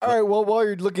up. All right, well, while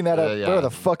you're looking that up, Yeah. whatever the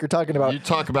fuck you're talking about. You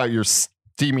talk about your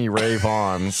steamy Ray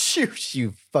Vaughns. Shoot,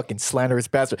 you fucking slanderous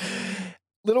bastard.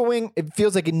 Little Wing, it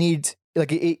feels like it needs,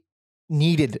 like it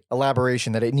needed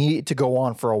elaboration, that it needed to go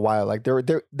on for a while. Like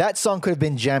that song could have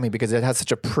been jammy because it has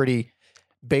such a pretty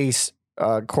bass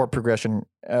chord progression,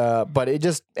 but it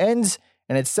just ends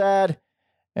and it's sad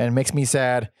and it makes me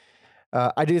sad.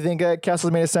 I do think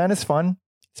Castles Made of Sand is fun.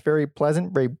 It's very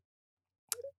pleasant, very,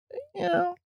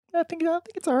 I think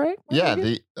it's all right. Yeah,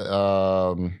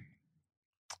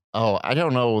 I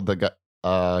don't know the guy.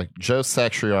 Joe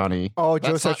Satriani. Oh,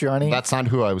 Joe That's not- Satriani. That's not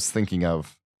who I was thinking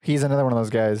of. He's another one of those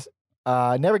guys.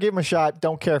 Never gave him a shot.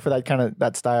 Don't care for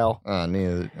that style.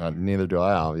 Neither do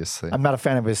I, obviously. I'm not a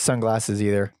fan of his sunglasses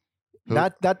either. Who?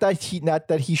 Not that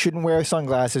he shouldn't wear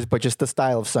sunglasses, but just the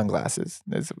style of sunglasses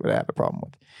is what I have a problem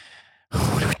with.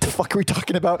 What the fuck are we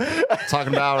talking about?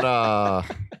 Talking about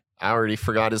I already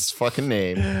forgot his fucking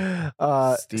name.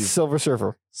 Steve. Silver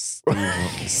Surfer.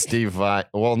 Steve Vai.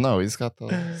 Well, no, he's got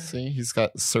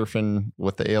surfing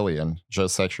with the alien, Joe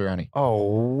Satriani.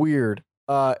 Oh, weird.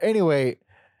 Anyway,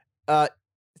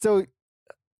 so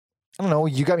I don't know.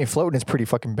 You Got Me Floating is pretty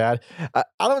fucking bad. I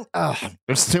don't.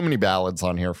 There's too many ballads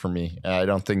on here for me. I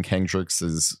don't think Hendrix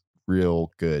is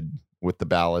real good with the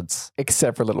ballads,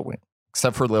 Except for Little Wing.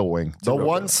 except for Lil Wing. It's a The real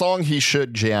one good. song he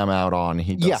should jam out on,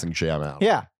 he Yeah. doesn't jam out.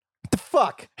 Yeah. What the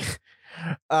fuck?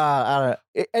 I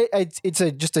don't know. It's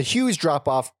just a huge drop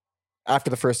off after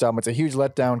the first album. It's a huge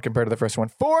letdown compared to the first one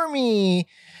for me.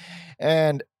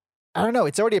 And I don't know.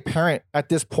 It's already apparent at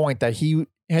this point that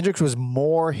Hendrix was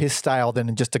more his style than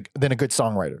a good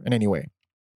songwriter in any way.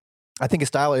 I think his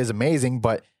style is amazing,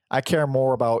 but I care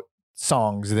more about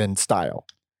songs than style.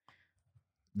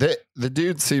 The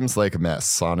dude seems like a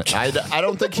mess on it. I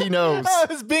don't think he knows. I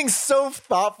was being so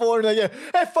thoughtful and like, yeah,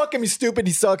 hey, fuck him. He's stupid.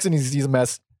 He sucks, and he's a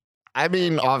mess. I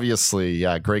mean, obviously,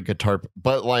 yeah, great guitar,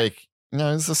 but like,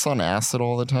 is this on acid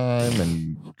all the time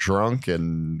and drunk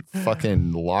and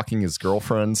fucking locking his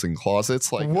girlfriends in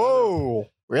closets? Like, Whoa,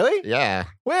 really? yeah,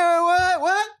 Wait,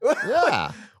 what?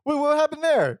 yeah. What happened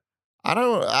there?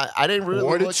 I didn't really.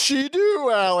 What did look- she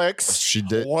do, Alex? She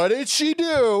did. What did she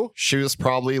do? She was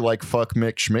probably like, "Fuck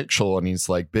Mitch Mitchell," and he's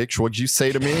like, "Bitch, what'd you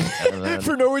say to me?" And then-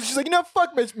 For no reason, she's like,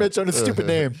 fuck Mitch on a stupid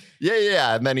name.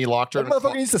 yeah. And then he locked her That in a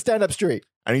motherfucker needs to stand up straight.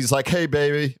 and he's like, "Hey,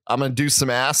 baby, I'm gonna do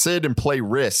some acid and play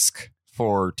Risk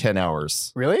for 10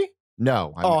 hours." Really?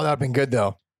 No. That'd have been good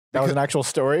though. That was an actual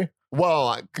story.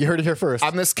 Well, You heard it here first.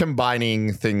 I'm just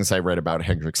combining things I read about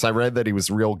Hendrix. I read that he was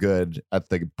real good at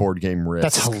the board game Risk.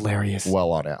 That's hilarious.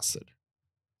 Well on acid.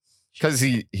 Because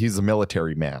he's a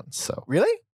military man. So,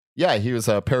 Really? yeah, he was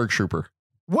a paratrooper.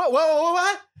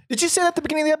 What? Did you say that at the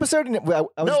beginning of the episode?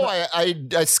 And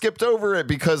I skipped over it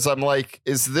because I'm like,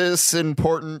 is this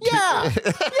important? Yeah. Yeah,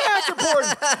 it's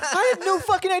important. I had no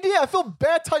fucking idea. I feel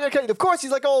bad talking. Of course,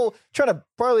 he's like, trying to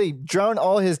probably drown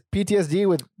all his PTSD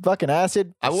with fucking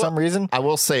acid for some reason. I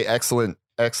will say excellent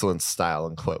style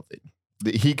and clothing.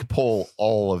 He could pull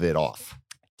all of it off.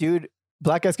 Dude,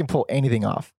 black guys can pull anything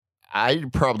off. I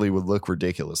probably would look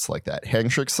ridiculous like that.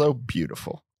 Hendrix, though,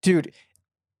 beautiful. Dude,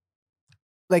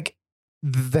 like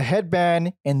the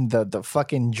headband and the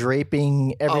fucking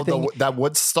draping, everything. That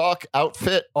Woodstock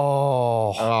outfit.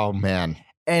 Oh, Oh, man.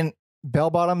 and bell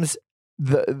bottoms.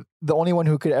 The only one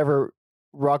who could ever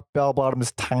rock bell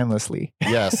bottoms timelessly.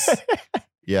 Yes.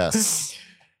 Yes.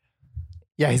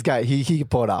 Yeah, he could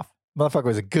pull it off. Motherfucker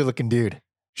was a good looking dude.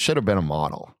 Should have been a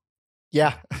model.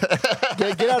 Yeah.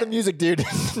 Get out of music, dude.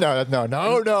 No.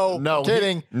 No,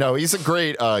 Kidding. He's a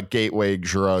great gateway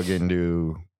drug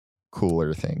into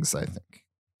cooler things, I think.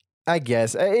 I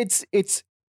guess it's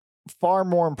far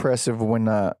more impressive when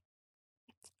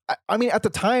I mean, at the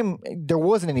time there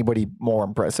wasn't anybody more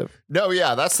impressive. No,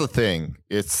 yeah, that's the thing.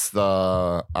 It's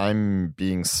the I'm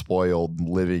being spoiled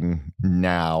living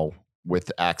now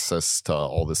with access to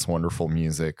all this wonderful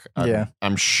music.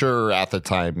 I'm sure at the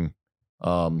time,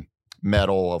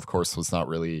 metal, of course, was not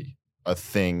really a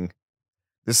thing.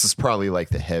 This is probably like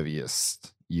the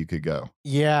heaviest you could go.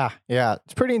 Yeah,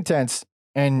 it's pretty intense,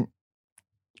 and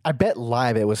I bet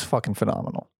live it was fucking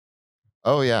phenomenal.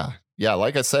 Oh yeah. Yeah,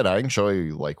 like I said, I enjoy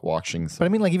like watching. But I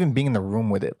mean, like even being in the room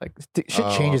with it, like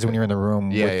shit changes when you're in the room.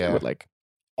 With like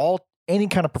any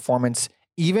kind of performance,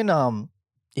 even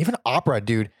opera,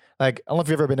 dude. Like I don't know if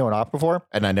you've ever been to an opera before,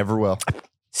 and I never will.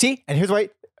 See, and here's why.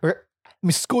 Let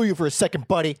me school you for a second,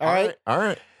 buddy. All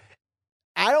right.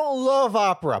 I don't love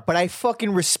opera, but I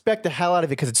fucking respect the hell out of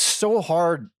it because it's so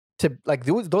hard to like.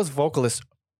 Those vocalists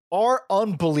are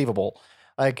unbelievable.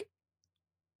 Like,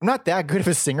 I'm not that good of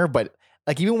a singer, but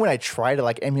like even when I try to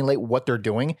like emulate what they're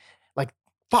doing, like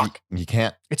fuck, you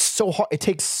can't. It's so hard. It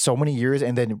takes so many years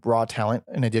and then raw talent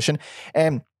in addition.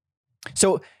 And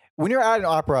so when you're at an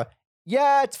opera,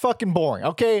 yeah, it's fucking boring,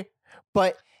 okay?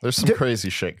 But there's some crazy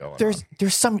shit going on.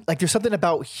 There's something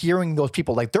about hearing those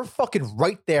people, like they're fucking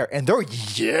right there and they're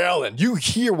yelling. You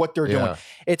hear what they're doing.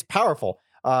 It's powerful.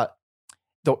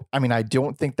 Though I mean, I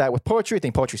don't think that with poetry. I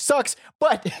think poetry sucks.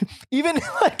 But even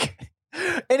like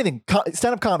anything,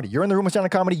 stand-up comedy. You're in the room with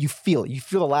stand-up comedy, you feel it. You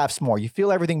feel the laughs more. You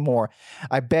feel everything more.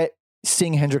 I bet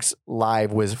seeing Hendrix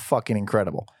live was fucking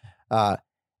incredible.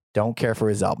 Don't care for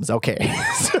his albums. Okay.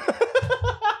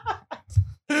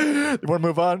 You want to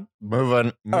move on?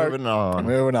 Moving on.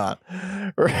 Moving on.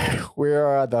 We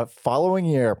are the following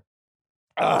year.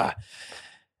 Electric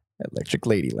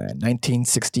Ladyland,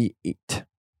 1968.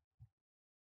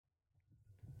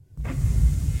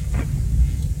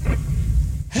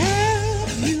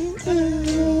 Have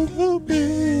you ever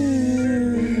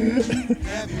been?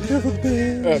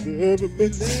 Have you ever been?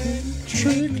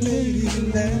 Electric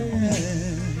Ladyland.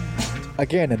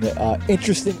 Again, an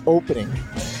interesting opening.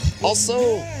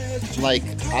 Also, like,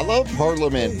 I love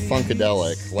Parliament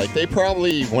Funkadelic. Like, they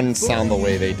probably wouldn't sound the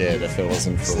way they did if it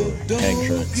wasn't for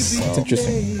Hendrix. So. It's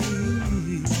interesting.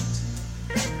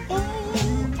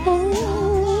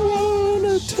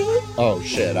 Oh,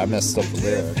 shit, I messed up the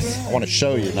lyrics. I want to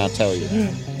show you, not tell you.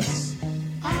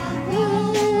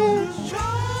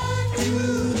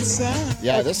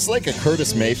 Yeah, this is like a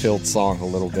Curtis Mayfield song a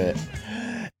little bit.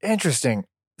 Interesting.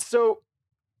 So,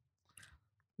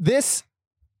 this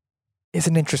is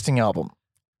an interesting album.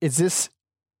 Is this...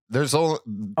 There's only...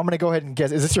 I'm going to go ahead and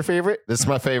guess. Is this your favorite? This is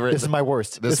my favorite. This is my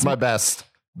worst. This is my best.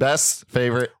 Best,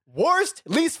 favorite. Worst,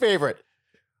 least favorite.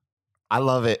 I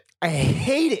love it. I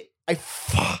hate it.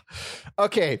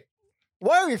 Okay.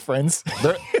 Why are we friends?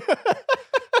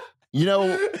 You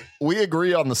know, we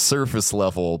agree on the surface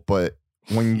level, but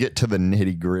when you get to the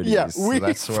nitty gritty, that's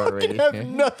where we have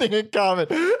nothing in common.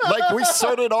 Like, we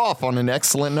started off on an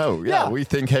excellent note. Yeah, we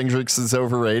think Hendrix is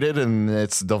overrated, and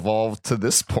it's devolved to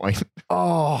this point.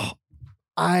 Oh,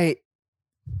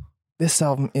 this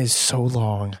album is so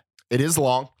long. It is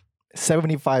long.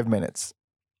 75 minutes.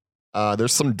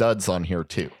 There's some duds on here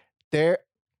too.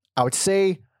 I would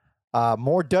say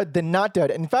more dud than not dud.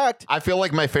 In fact, I feel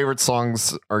like my favorite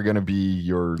songs are going to be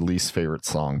your least favorite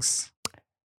songs.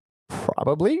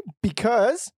 Probably,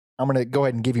 because I'm going to go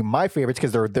ahead and give you my favorites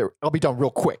because they're I'll be done real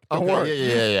quick. Don't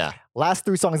worry. Yeah. Last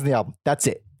 3 songs in the album. That's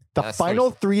it. The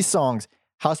final 3 songs: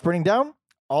 House Burning Down,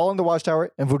 All in the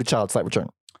Watchtower, and Voodoo Child, Slight Return.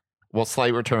 Well,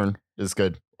 Slight Return is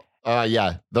good.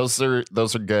 Yeah, those are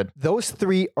good. Those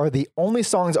 3 are the only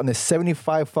songs on this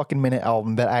 75 fucking minute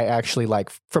album that I actually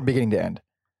like from beginning to end.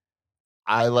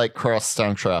 I like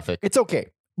Crosstown Traffic. It's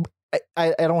okay.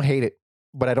 I don't hate it,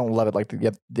 but I don't love it like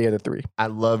the other 3. I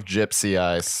love Gypsy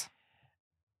Eyes.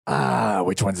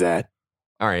 Which one's that?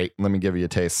 All right, let me give you a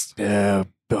taste. Oh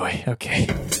boy. Okay.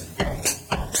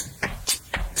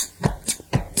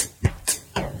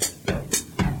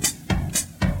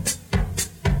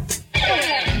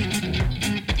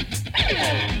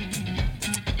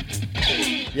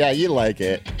 Yeah, you like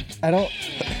it. I don't.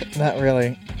 Not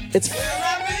really.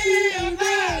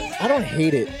 I don't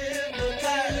hate it.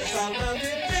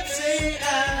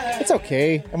 It's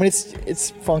okay. I mean,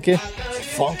 it's funky.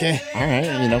 Funky. All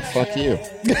right, fuck you.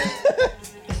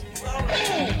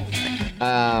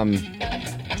 I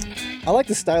like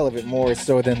the style of it more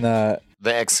so than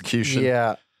The execution.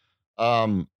 Yeah.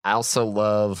 I also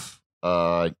love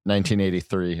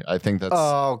 1983. I think that's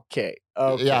Okay.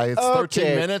 yeah, it's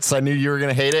 13 minutes. I knew you were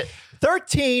gonna hate it.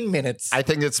 13 minutes. I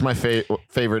think it's my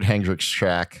favorite Hendrix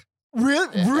track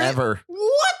Really? ever.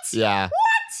 What? Yeah, What?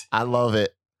 I love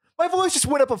it. My voice just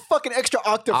went up a fucking extra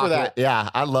octave for that. Yeah,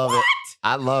 I love it.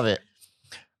 I love it.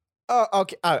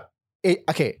 Okay.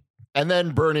 Okay. And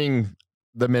then burning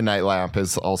the midnight lamp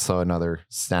is also another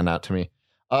standout to me.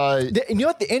 You know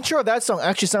what? The intro of that song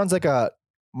actually sounds like a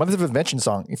Mothers of Invention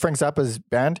song. Frank Zappa's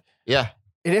band. Yeah,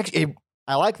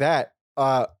 I like that.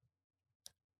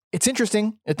 It's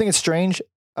interesting. I think it's strange.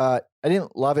 I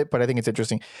didn't love it, but I think it's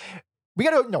interesting. We're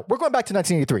going back to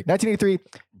 1983. 1983, in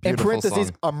Beautiful parentheses,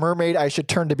 song. A Mermaid I Should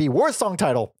Turn to Be. Worst song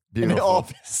title in Beautiful. all of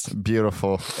this.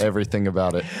 Beautiful. Everything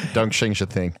about it. Don't change a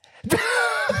thing.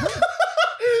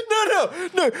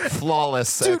 No.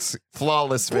 Flawless Dude,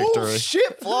 flawless victory.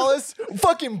 Bullshit, flawless,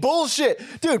 fucking bullshit.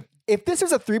 Dude, if this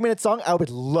was a 3-minute song, I would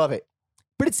love it.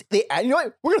 But you know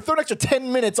what? We're going to throw an extra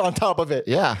 10 minutes on top of it.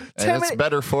 Yeah, 10 and it's minutes.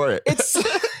 better for it. It's.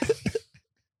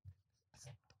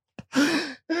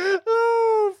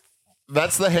 Oh,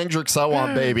 That's the Hendrix I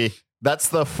want, baby. That's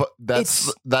the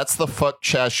It's- that's the fuck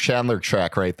Chaz Chandler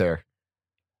track right there.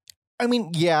 I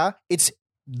mean, yeah, it's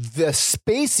the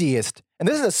spaciest. And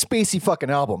this is a spacey fucking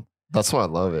album. That's why I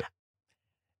love it.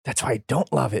 That's why I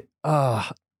don't love it.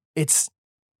 It's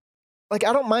like,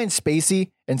 I don't mind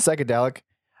spacey and psychedelic.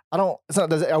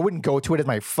 I wouldn't go to it as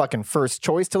my fucking first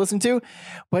choice to listen to,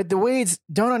 but the way it's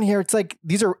done on here, it's like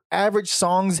these are average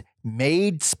songs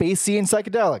made spacey and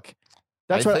psychedelic.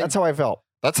 That's how I felt.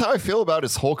 That's how I feel about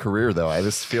his whole career, though. I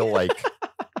just feel like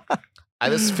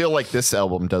this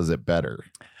album does it better.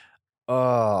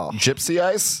 Oh, Gypsy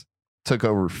Eyes took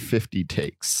over 50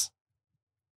 takes.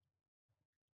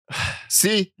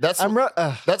 See, that's part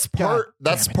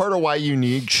of why you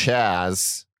need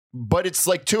Chaz, but it's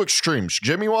like two extremes.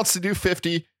 Jimmy wants to do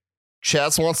 50,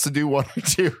 Chaz wants to do 1 or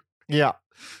 2. yeah,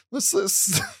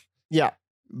 Yeah.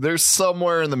 There's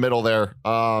somewhere in the middle there.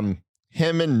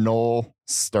 Him and Noel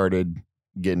started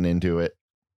getting into it.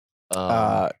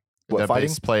 what, the fighting?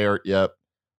 bass player, yep.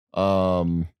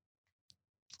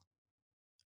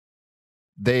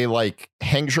 They like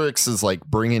Hendrix is like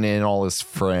bringing in all his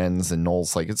friends, and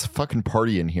Noel's like, it's a fucking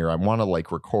party in here. I want to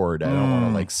like record. I don't want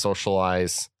to like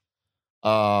socialize.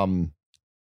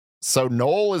 So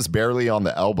Noel is barely on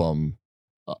the album.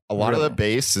 A lot of the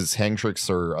bass is Hendrix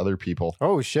or other people.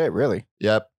 Oh shit, really?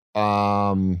 Yep.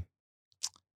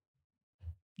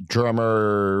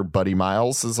 Drummer Buddy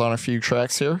Miles is on a few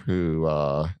tracks here, who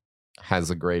has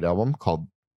a great album called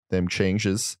Them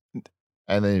Changes.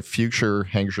 And then Future,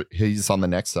 he's on the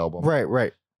next album.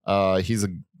 Right. He's a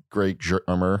great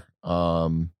drummer.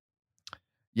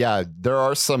 Yeah, there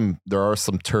are some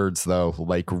turds though,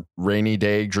 like Rainy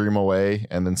Day, Dream Away,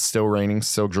 and then Still Raining,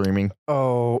 Still Dreaming.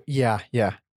 Oh yeah.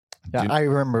 I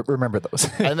remember those.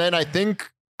 And then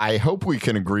I hope we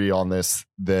can agree on this,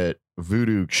 that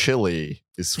Voodoo Chili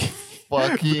is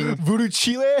fucking Voodoo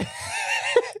Chile.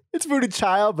 It's Voodoo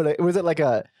Child, but was it like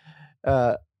a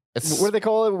what do they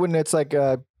call it when it's like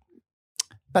not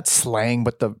slang,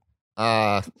 but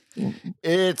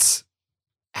it's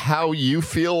how you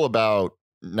feel about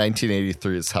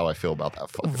 1983 is how I feel about that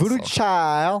fucking Voodoo song.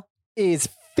 Child is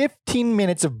 15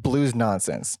 minutes of blues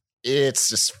nonsense. It's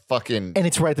just fucking, And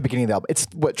it's right at the beginning of the album. It's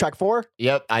what, track 4?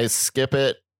 yep, I skip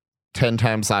it 10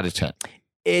 times out of 10.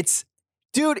 It's,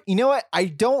 dude, you know what? I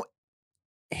don't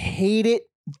hate it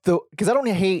though, because I don't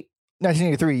hate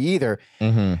 1983 either.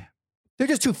 Mm-hmm. They're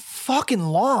just too fucking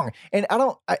long, and I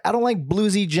don't like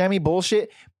bluesy jammy bullshit.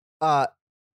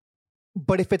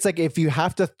 But if you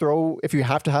have to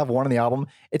have one on the album,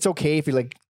 it's okay if you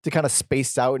like to kind of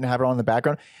space out and have it on in the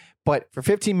background. But for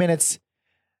 15 minutes,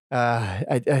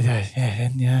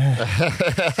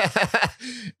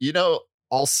 You know,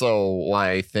 also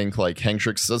why I think like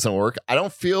Hendrix doesn't work. I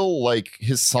don't feel like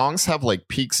his songs have like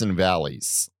peaks and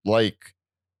valleys. Like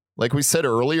we said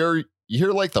earlier, you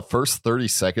hear like the first 30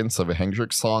 seconds of a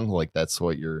Hendrix song, like that's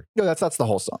what you're. No, that's the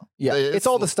whole song. Yeah, It's- it's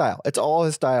all the style. It's all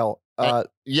his style.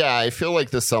 Yeah, I feel like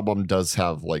this album does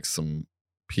have like some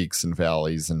peaks and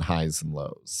valleys and highs and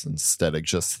lows instead of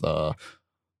just the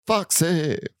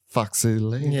Foxy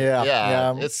lady.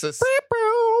 Yeah. It's just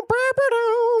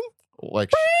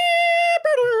like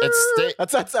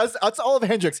That's all of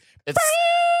Hendrix.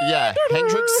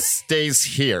 Hendrix stays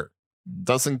here,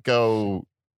 doesn't go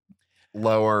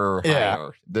lower or Yeah.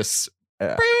 higher. This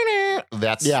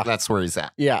Yeah. that's where he's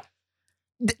at. Yeah.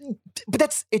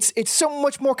 But it's so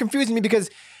much more confusing to me because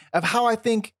of how I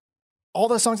think all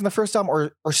the songs in the first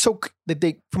album are so that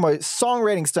they, from a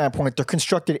songwriting standpoint, they're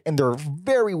constructed and they're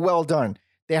very well done.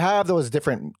 They have those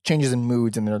different changes in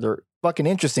moods and they're fucking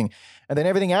interesting. And then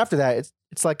everything after that,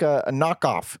 it's like a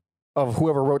knockoff of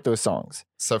whoever wrote those songs.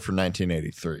 Except for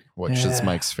 1983, which is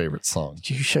Mike's favorite song.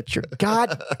 You shut your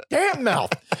goddamn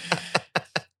mouth.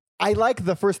 I like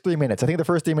the first 3 minutes. I think the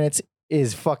first 3 minutes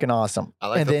is fucking awesome. I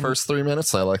like the first 3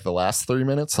 minutes. I like the last 3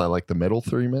 minutes. I like the middle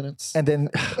 3 minutes. And then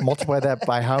multiply that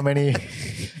by how many?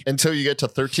 Until you get to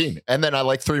 13. And then I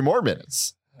like 3 more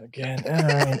minutes. Again. All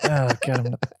right. Oh, God, I'm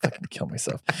going to fucking kill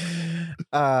myself.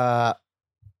 I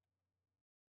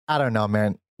don't know,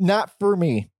 man. Not for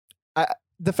me.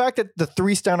 The fact that the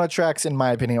 3 standout tracks, in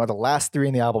my opinion, are the last 3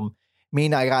 in the album,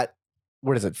 mean I got,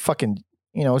 what is it, fucking,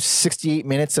 68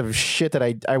 minutes of shit that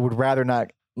I would rather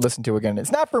not listen to again.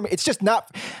 It's not for me. It's just not,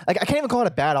 like, I can't even call it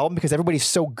a bad album because everybody's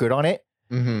so good on it.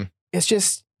 Mm-hmm.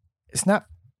 It's not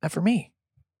for me.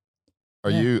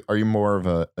 Are you more of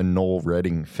a Noel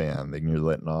Redding fan than you're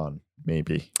letting on?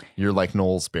 Maybe you're like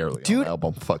Noel's barely on the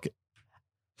album. Fuck it.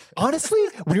 Honestly,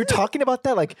 when you're talking about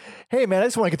that, like, hey man, I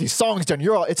just want to get these songs done.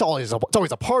 It's always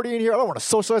a party in here. I don't want to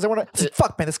socialize.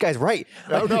 Fuck man, this guy's right.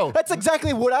 Like, no. That's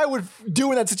exactly what I would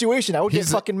do in that situation. I would get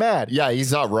fucking mad. Yeah,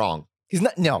 he's not wrong. He's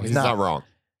not. No, he's not wrong.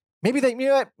 Maybe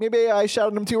maybe I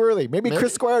shouted him too early. Maybe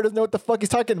Chris Squire doesn't know what the fuck he's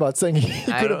talking about, saying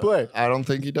he couldn't play. I don't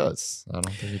think he does.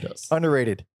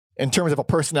 Underrated in terms of a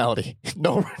personality.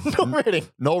 No rating.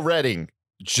 Noel Redding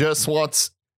just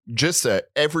wants a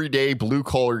everyday blue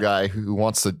collar guy who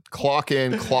wants to clock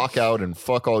in, clock out, and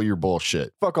fuck all your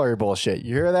bullshit. Fuck all your bullshit.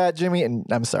 You hear that, Jimmy? And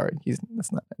I'm sorry, he's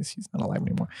not alive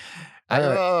anymore.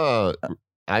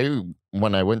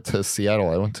 When I went to Seattle,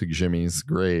 I went to Jimmy's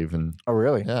grave, and oh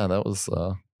really? Yeah, that was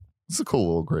it's a cool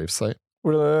little grave site.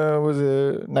 Was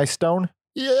it a nice stone?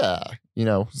 Yeah,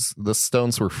 the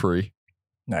stones were free.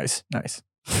 Nice. I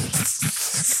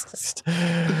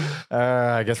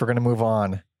guess we're gonna move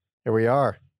on. Here we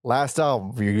are. Last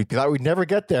album. We thought we'd never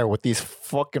get there with these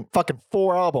fucking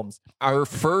 4 albums. Our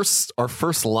first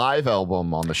live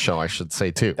album on the show, I should say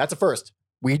too. That's a first.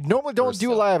 We normally don't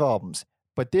do live albums,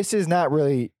 but this is not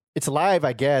really. It's live,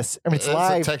 I guess. I mean, it's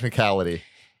live. A technicality.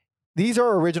 These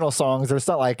are original songs. It's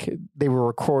not like they were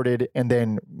recorded and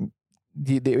then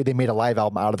they made a live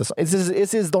album out of this.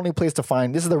 This is the only place to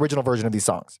find. This is the original version of these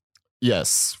songs.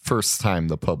 Yes, first time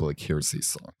the public hears these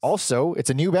songs. Also, it's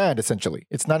a new band, essentially.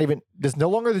 It's not even, there's no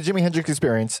longer the Jimi Hendrix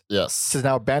Experience. Yes. This is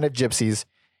now Band of Gypsies,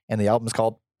 and the album's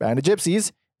called Band of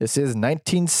Gypsies. This is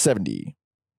 1970.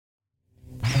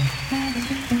 Proud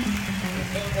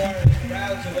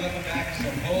to welcome back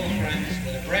some old friends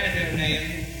with a brand new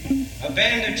name, a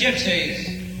Band of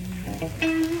Gypsies.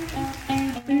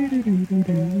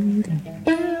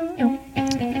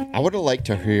 I would have liked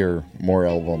to hear more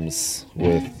albums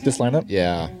with this lineup.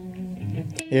 Yeah,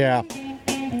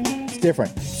 it's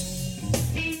different.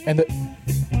 And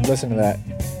listen to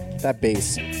that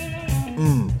bass.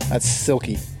 That's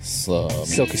silky,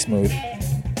 silky smooth.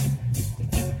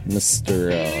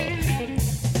 Mr.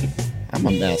 I'm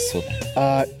a mess with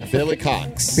Billy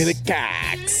Cox. Billy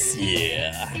Cox,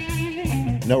 yeah.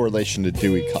 No relation to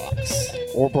Dewey Cox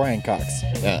or Brian Cox.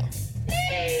 Yeah.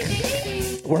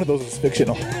 One of those is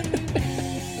fictional.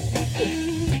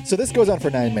 So this goes on for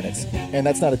 9 minutes, and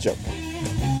that's not a joke.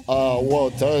 Well,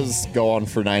 it does go on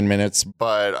for 9 minutes,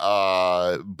 but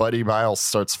Buddy Miles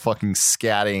starts fucking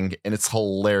scatting, and it's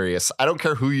hilarious. I don't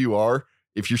care who you are.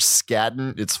 If you're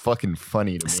scatting, it's fucking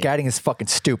funny to me. Scatting is fucking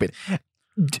stupid.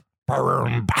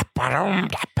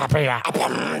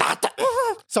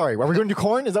 Sorry, are we going to do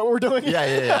corn? Is that what we're doing?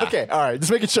 Yeah. Okay, all right, just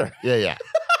making sure. Yeah.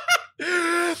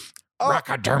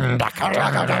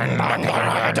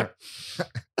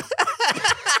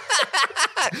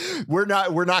 We're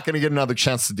not going to get another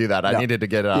chance to do that. I needed to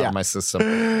get it out of my system.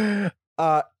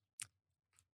 That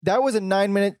was a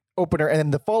 9-minute opener, and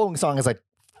then the following song is like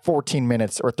 14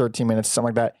 minutes or 13 minutes, something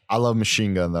like that. I love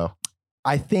Machine Gun though.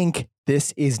 I think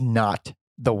this is not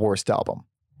the worst album,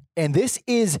 and this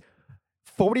is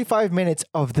 45 minutes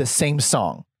of the same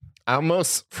song.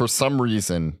 For some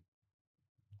reason,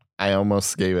 I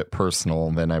almost gave it personal,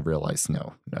 and then I realized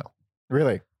no.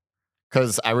 Really?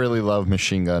 Because I really love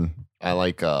Machine Gun. I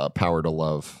like Power to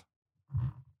Love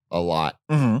a lot.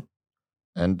 Mm-hmm.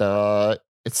 And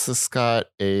it's just got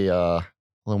a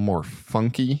little more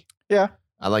funky. Yeah.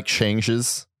 I like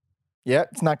Changes. Yeah,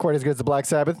 it's not quite as good as the Black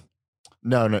Sabbath.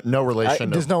 No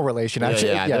relation. There's no relation.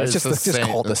 Actually, it's just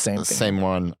called the same thing. Same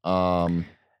one.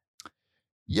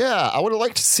 Yeah, I would have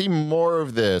liked to see more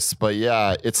of this, but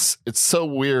yeah, it's so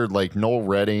weird. Like Noel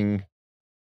Redding,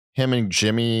 him and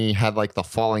Jimmy had like the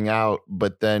falling out,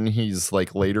 but then he's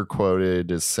like later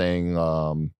quoted as saying,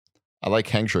 I like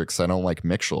Hendrix. I don't like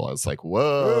Mitchell. I was like,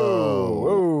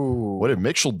 whoa. What did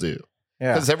Mitchell do?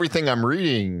 Yeah. Because everything I'm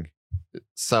reading,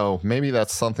 so maybe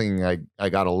that's something I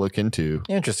got to look into.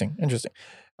 Interesting.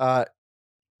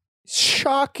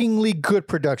 Shockingly good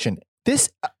production. This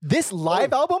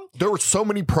live album, There were so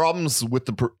many problems with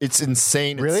it's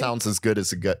insane. Really? It sounds as good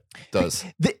as it does.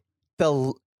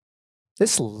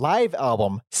 this live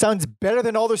album sounds better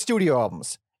than all their studio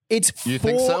albums. It's You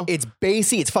full, think so? It's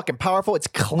bassy, it's fucking powerful, it's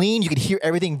clean. You can hear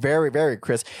everything very, very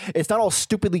crisp. It's not all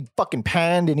stupidly fucking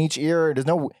panned in each ear. There's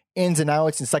no ins and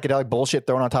outs and psychedelic bullshit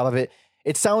thrown on top of it.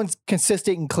 It sounds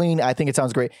consistent and clean. I think it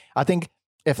sounds great. I think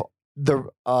if a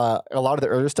lot of the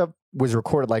earlier stuff was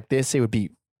recorded like this, it would be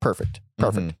perfect.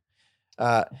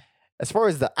 As far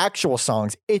as the actual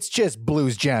songs, it's just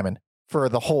blues jamming for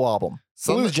the whole album.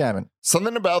 Blues jamming.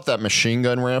 Something about that Machine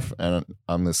Gun riff, and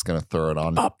I'm just gonna throw it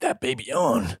on. Up that baby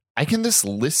on. I can just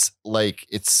listen I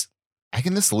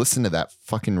can just listen to that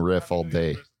fucking riff all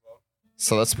day.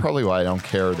 So that's probably why I don't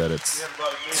care that it's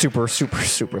Super, super,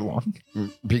 super long.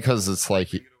 because it's like,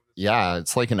 yeah,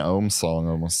 it's like an Ohm song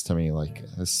almost to me. Like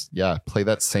this, yeah, play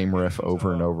that same riff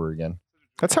over and over again.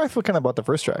 That's how I feel kind of about the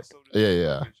first track.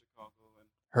 Yeah.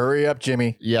 Hurry up,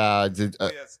 Jimmy. Yeah, I did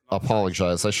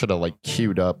apologize. I should have like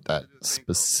queued up that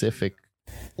specific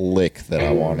lick that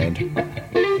I wanted.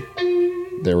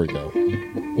 There we go.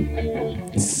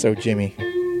 So Jimmy.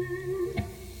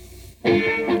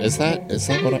 Is that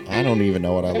what I don't even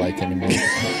know what I like anymore.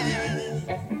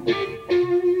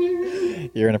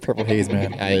 You're in a purple haze,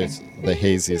 man. The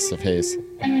haziest of haze.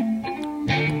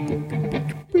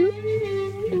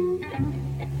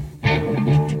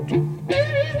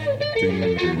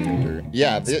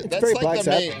 Yeah, that's very like Black the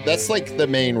Sabbath. main. That's like the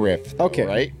main riff. Okay.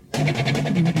 right?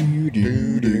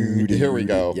 Here we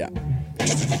go. Yeah.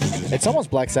 It's almost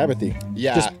Black Sabbath-y.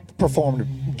 Yeah. Just performed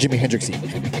Jimi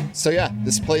Hendrix-y. So yeah,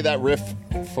 just play that riff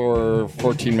for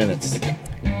 14 minutes. Fuck,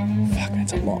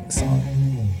 that's a long song.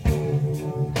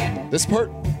 This part,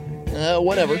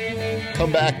 whatever.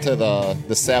 Come back to the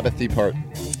Sabbathy part.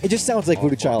 It just sounds like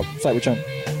Voodoo Child, Cybertron.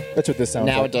 That's what this sounds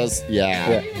Now like. it does.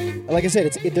 Yeah. Yeah. Like I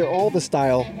said, they're all the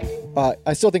style.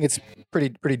 I still think it's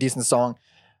pretty decent song.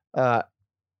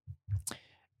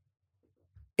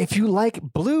 If you like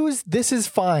blues, this is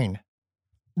fine.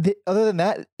 Other than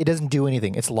that, it doesn't do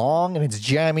anything. It's long and it's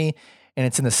jammy, and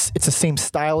it's the same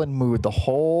style and mood the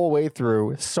whole way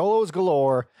through. Solos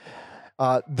galore.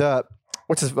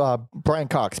 What's his Brian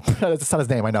Cox? That's not his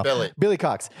name. I know. Billy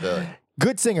Cox. Billy.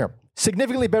 Good singer.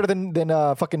 Significantly better than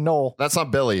fucking Noel. That's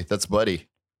not Billy. That's Buddy.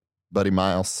 Buddy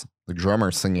Miles, the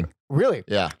drummer singing. Really?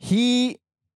 Yeah. He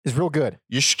is real good.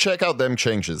 You should check out Them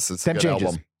Changes. It's a good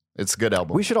album. It's a good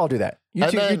album. We should all do that.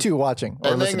 You two watching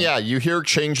or and listening. then, yeah, you hear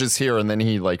changes here, and then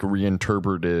he like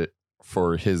reinterpreted it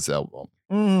for his album.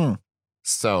 Mm.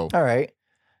 So, All right.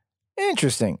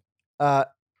 Interesting.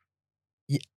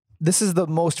 This is the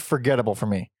most forgettable for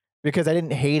me because I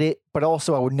didn't hate it, but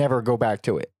also I would never go back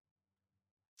to it.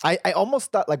 I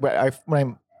almost thought like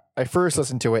when I first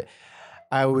listened to it,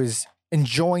 I was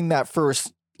enjoying that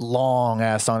first long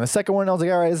ass song. The second one, I was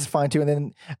like, all right, this is fine too.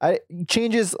 And then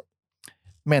changes.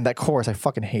 Man, that chorus, I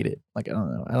fucking hate it. Like, I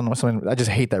don't know. Something. I just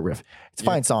hate that riff. It's a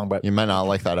fine song, but you might not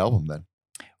like that album then.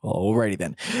 alrighty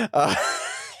then.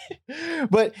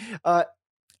 But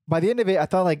by the end of it, I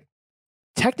thought like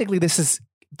technically this is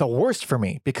the worst for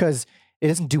me because it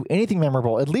doesn't do anything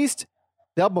memorable. At least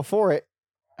the album before it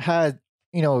had,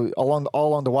 all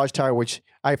along the Watchtower, which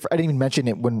I didn't even mention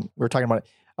it when we were talking about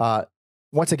it.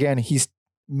 Once again, he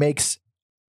makes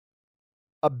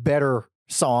a better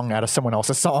song out of someone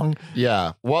else's song.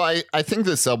 Yeah. Well, I think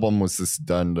this album was just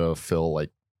done to fill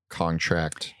like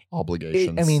contract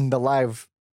obligations. The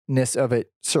liveness of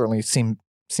it certainly seems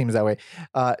that way.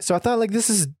 So I thought like this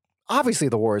is obviously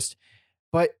the worst.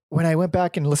 But when I went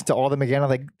back and listened to all of them again, I'm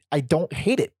like, I don't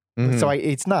hate it. Mhm. So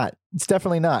it's not. It's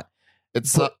definitely not.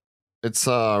 It's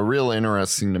real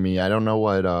interesting to me. I don't know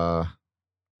what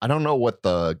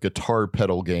the guitar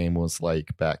pedal game was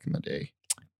like back in the day.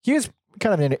 He was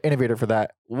kind of an innovator for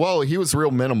that. Well, he was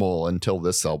real minimal until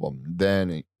this album.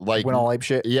 Then like Went all ape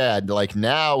shit. yeah, like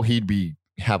now he'd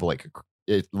have like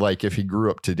like if he grew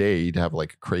up today, he'd have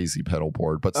like a crazy pedal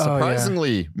board, but Oh, yeah.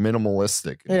 surprisingly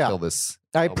minimalistic Yeah. until this.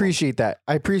 I album. appreciate that.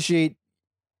 I appreciate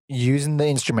using the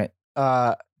instrument. Like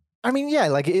you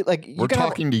We're can have-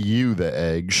 talking to you, the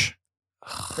Edge.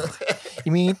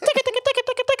 You mean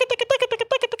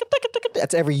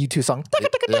that's every U2 song.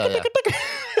 Yeah.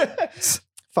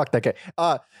 Fuck that guy.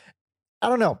 I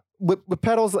don't know. With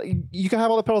pedals, you can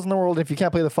have all the pedals in the world. If you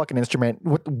can't play the fucking instrument,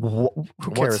 who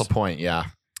cares? What's the point? Yeah.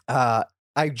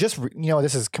 I just,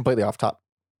 this is completely off top.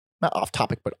 not off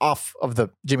topic, but off of the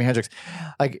Jimi Hendrix.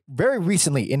 Like very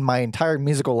recently in my entire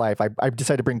musical life, I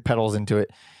decided to bring pedals into it.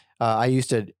 I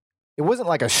used to. It wasn't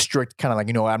like a strict kind of like,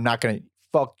 I'm not gonna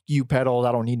fuck you pedals.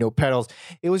 I don't need no pedals.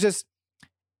 It was just,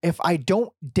 if I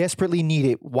don't desperately need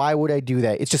it, why would I do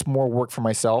that? It's just more work for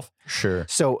myself. Sure.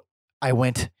 So I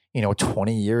went,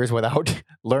 20 years without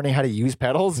learning how to use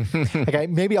pedals. Like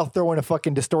maybe I'll throw in a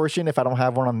fucking distortion if I don't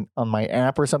have one on my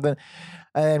amp or something.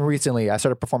 And then recently I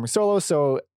started performing solo.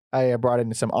 So I brought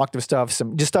in some octave stuff,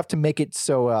 some just stuff to make it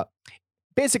so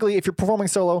basically if you're performing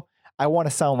solo, I want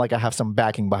to sound like I have some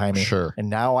backing behind me. Sure. And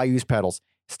now I use pedals.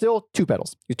 Still 2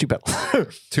 pedals. Use 2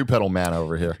 pedals. 2 pedal man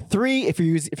over here. 3 if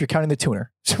you're counting the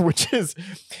tuner, which is.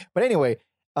 But anyway,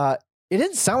 it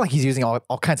didn't sound like he's using all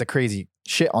kinds of crazy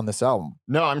shit on this album.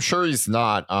 No, I'm sure he's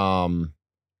not. I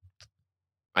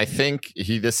think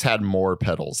this had more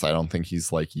pedals. I don't think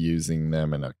he's like using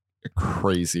them in a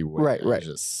crazy way. Right. I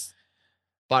just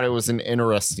thought it was an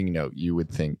interesting note. You would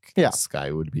think this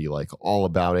guy would be like all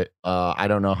about it. I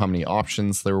don't know how many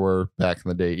options there were back in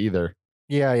the day either.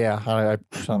 Yeah.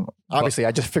 Obviously,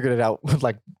 I just figured it out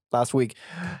like last week.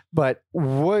 But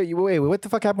wait, what the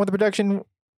fuck happened with the production?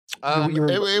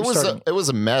 It was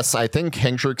a mess. I think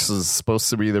Hendrix is supposed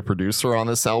to be the producer on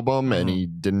this album, and he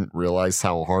didn't realize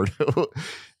how hard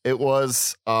it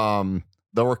was.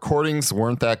 The recordings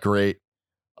weren't that great.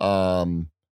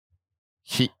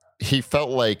 He felt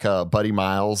like Buddy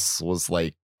Miles was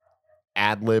like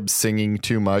ad-lib singing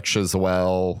too much as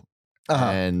well.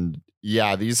 And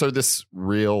yeah, these are this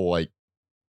real like,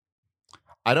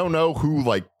 I don't know who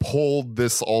like pulled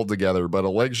this all together, but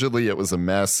allegedly it was a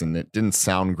mess and it didn't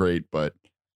sound great. But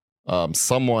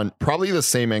someone, probably the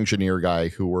same engineer guy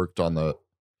who worked on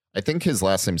I think his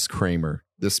last name's Kramer.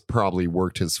 This probably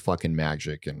worked his fucking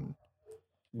magic. And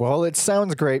well, it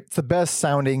sounds great. It's the best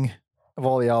sounding of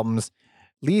all the albums.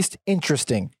 Least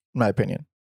interesting, in my opinion.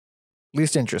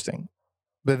 Least interesting.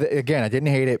 But again, I didn't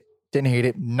hate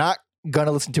it. Not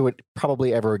gonna listen to it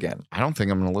probably ever again. I don't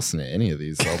think I'm gonna listen to any of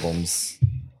these albums.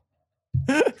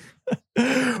 Who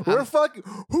the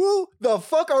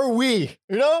fuck are we?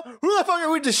 Who the fuck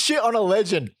are we to shit on a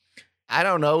legend? I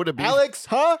don't know. Alex,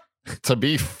 huh? To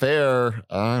be fair,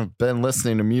 I've been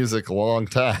listening to music a long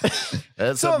time.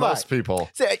 As have most people.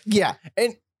 Yeah,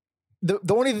 and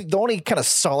the only kind of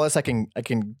solace I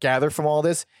can gather from all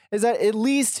this is that at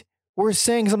least we're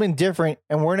saying something different,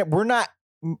 and we're not.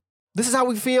 This is how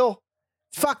we feel.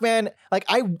 Fuck, man.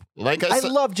 I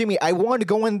love Jimmy. I wanted to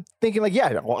go in thinking like,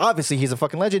 yeah, well, obviously he's a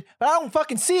fucking legend, but I don't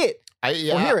fucking see it or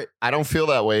hear it. I don't feel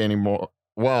that way anymore.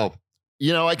 Well,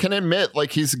 I can admit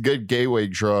like he's a good gateway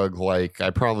drug. Like I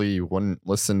probably wouldn't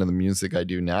listen to the music I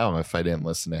do now if I didn't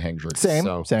listen to Hendrix. Same.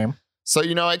 So,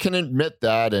 I can admit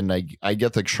that, and I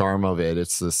get the charm of it.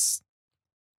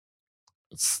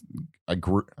 I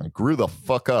grew the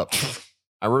fuck up.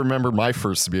 I remember my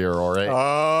first beer, all right?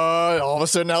 All of a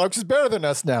sudden, Alex is better than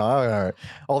us now. All right.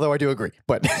 Although I do agree,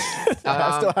 but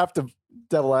I still have to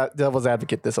devil's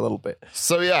advocate this a little bit.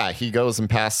 So, yeah, he goes and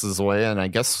passes away, and I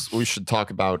guess we should talk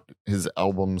about his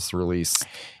albums released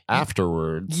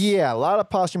afterwards. Yeah, a lot of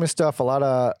posthumous stuff, a lot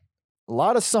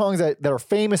of songs that are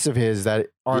famous of his that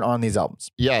aren't on these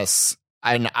albums. Yes.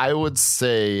 And I would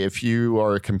say if you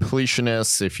are a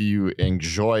completionist, if you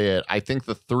enjoy it, I think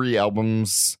the 3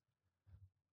 albums,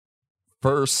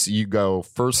 first you go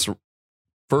first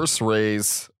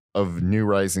rays of New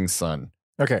Rising Sun.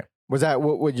 Okay. Was that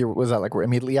what year was that, like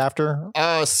immediately after?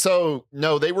 So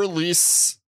no, they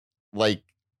release like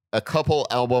a couple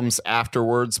albums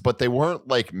afterwards, but they weren't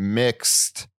like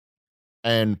mixed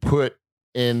and put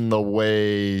in the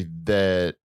way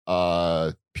that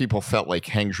people felt like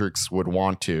Hendrix would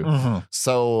want to. Mm-hmm.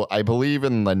 So I believe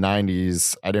in the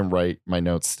 90s, I didn't write my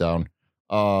notes down.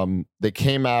 They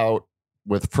came out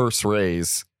with First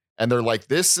Rays, and they're like,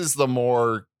 this is the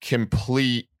more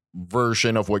complete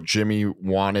version of what Jimmy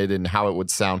wanted and how it would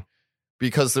sound.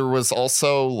 Because there was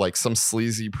also like some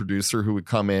sleazy producer who would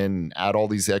come in and add all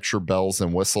these extra bells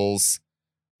and whistles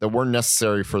that weren't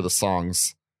necessary for the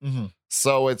songs. Mm-hmm.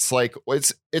 So it's like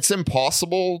it's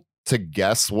impossible to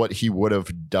guess what he would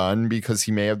have done because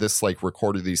he may have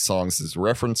recorded these songs as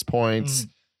reference points.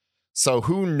 Mm-hmm. So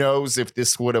who knows if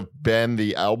this would have been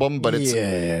the album, but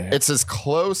it's as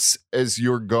close as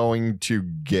you're going to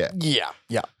get. Yeah.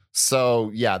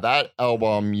 So yeah, that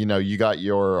album, you got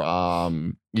your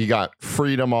you got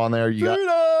Freedom on there, you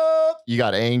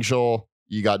got Angel,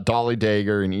 you got Dolly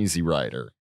Dagger and Easy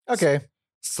Rider. Okay.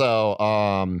 So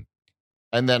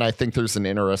and then I think there's an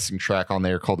interesting track on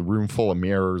there called Room Full of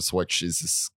Mirrors, which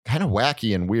is kind of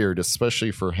wacky and weird,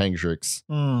 especially for Hendrix.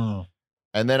 Mm.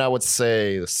 And then I would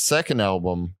say the second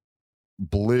album,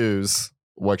 Blues,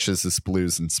 which is this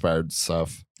blues inspired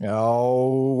stuff.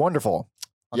 Oh, wonderful.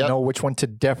 I Yep. know which one to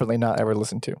definitely not ever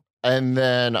listen to. And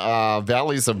then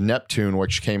Valleys of Neptune,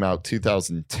 which came out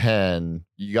 2010.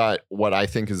 You got what I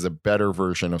think is a better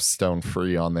version of Stone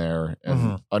Free on there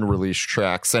and unreleased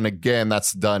tracks. And again,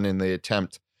 that's done in the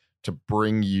attempt to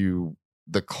bring you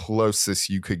the closest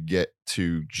you could get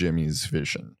to Jimmy's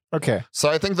vision. Okay. So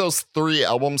I think those 3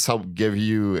 albums help give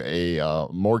you a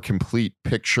more complete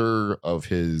picture of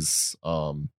his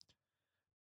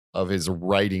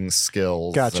writing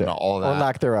skills Gotcha. and all that. Or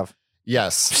lack thereof.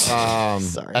 Yes.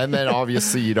 Sorry. And then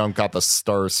obviously you don't got the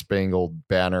Star Spangled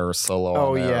Banner solo. Oh,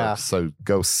 on there. yeah. So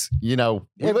go, we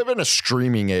live in a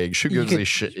streaming age. Who You gives a could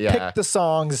shit? Yeah. Pick the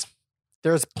songs.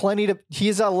 There's plenty to. He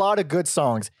has a lot of good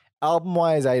songs. Album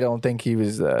wise, I don't think he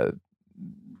was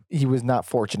not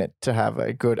fortunate to have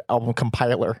a good album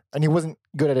compiler, and he wasn't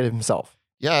good at it himself.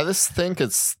 Yeah. I just think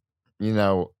it's,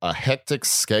 a hectic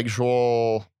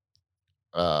schedule.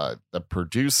 The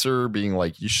producer being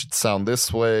like, you should sound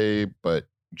this way, but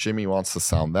Jimmy wants to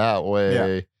sound that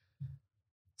way. Yeah.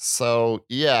 So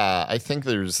yeah, I think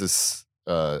there's this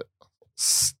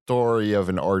story of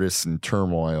an artist in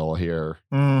turmoil here.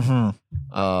 Mm-hmm.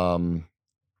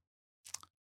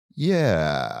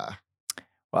 Yeah.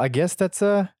 Well, I guess that's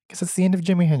the end of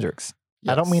Jimi Hendrix.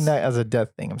 I don't mean Yes. that as a death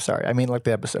thing. I'm sorry. I mean like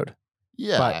the episode.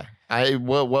 Yeah.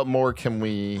 What more can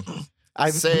we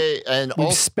I've say? And we've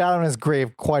also, spat on his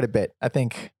grave quite a bit. I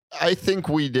think. I think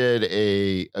we did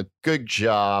a good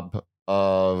job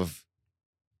of.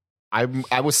 I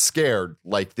was scared.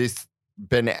 Like this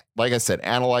been, like I said,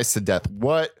 analyzed to death.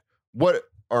 What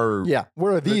are Yeah. What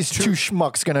are these two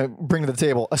schmucks gonna bring to the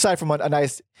table aside from a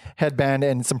nice headband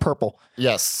and some purple?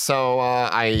 Yes. So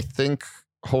I think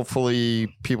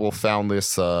hopefully people found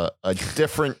this a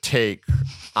different take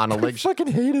on a I leg. fucking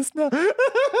hate us now,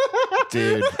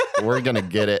 Dude, we're gonna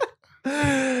get it.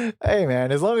 Hey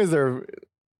man, as long as they're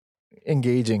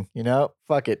engaging,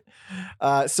 fuck it.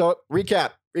 So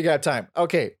recap time.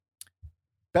 Okay.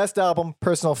 Best album,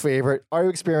 personal favorite, Are You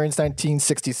Experienced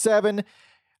 1967.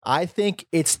 I think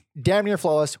it's damn near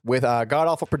flawless with god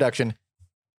awful production,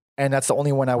 and that's the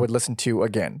only one I would listen to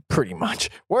again, pretty much.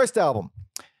 Worst album,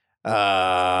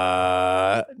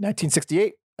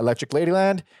 1968, Electric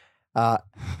Ladyland.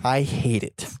 I hate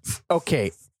it.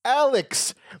 Okay,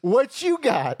 Alex, what you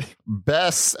got?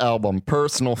 Best album,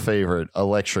 personal favorite,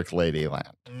 Electric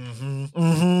Ladyland.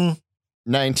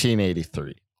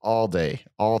 1983. All day,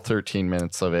 all 13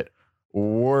 minutes of it.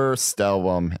 Worst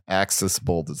album, Axis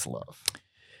Bold as Love.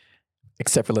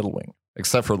 Except for Little Wing.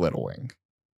 Except for Little Wing.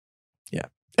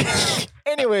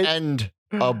 Anyway, And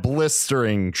a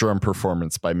blistering drum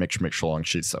performance by Mitch Michelong.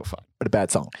 She's so fun. but a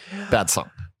bad song. Bad song.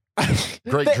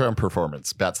 Great drum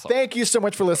performance. Bad song. Thank you so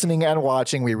much for listening and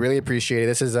watching. We really appreciate it.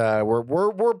 This is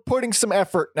we're putting some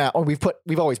effort now. Oh,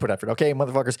 we've always put effort, okay,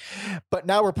 motherfuckers. But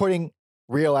now we're putting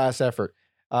real ass effort.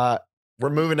 We're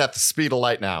moving at the speed of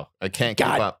light now. I can't keep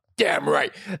God up. Damn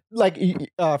right. Like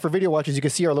for video watchers, you can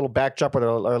see our little backdrop with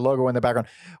our logo in the background.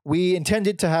 We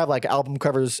intended to have like album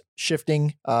covers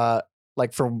shifting,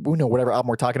 like for whatever album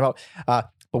we're talking about.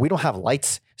 But we don't have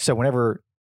lights, so whenever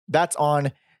that's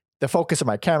on, the focus of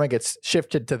my camera gets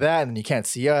shifted to that, and then you can't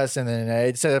see us, and then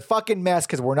it's a fucking mess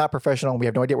because we're not professional and we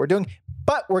have no idea what we're doing.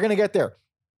 But we're gonna get there.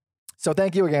 So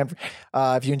thank you again.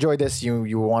 If you enjoyed this,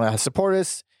 you want to support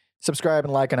us. Subscribe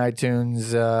and like on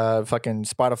iTunes, fucking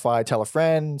Spotify, tell a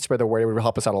friend, spread the word. It would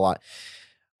help us out a lot.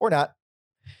 Or not.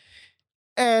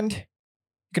 And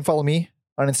you can follow me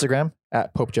on Instagram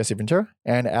at Pope Jesse Ventura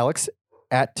and Alex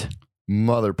at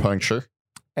Mother Puncture.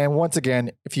 And once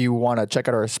again, if you want to check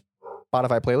out our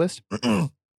Spotify playlist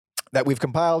that we've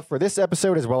compiled for this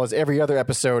episode, as well as every other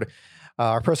episode,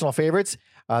 our personal favorites,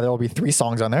 there will be 3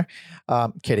 songs on there.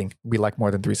 Kidding. We like more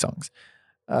than 3 songs.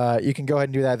 You can go ahead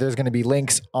and do that. There's going to be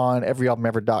links on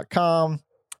everyalbumever.com.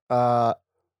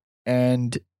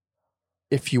 And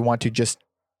if you want to just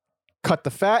cut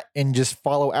the fat and just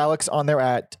follow Alex on there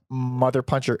at Mother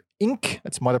Puncher Inc.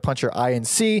 That's Mother Puncher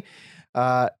INC.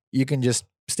 You can just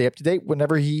stay up to date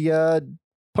whenever he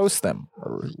posts them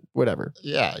or whatever.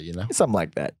 Yeah, Something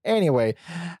like that. Anyway,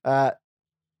 we're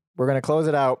going to close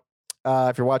it out.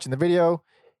 If you're watching the video,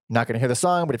 you're not going to hear the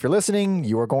song, but if you're listening,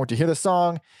 you are going to hear the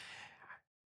song.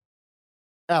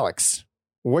 Alex,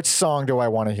 which song do I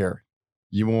want to hear?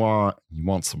 You want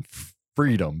some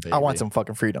freedom, baby. I want some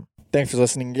fucking freedom. Thanks for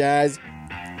listening, guys.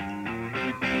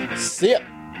 See ya.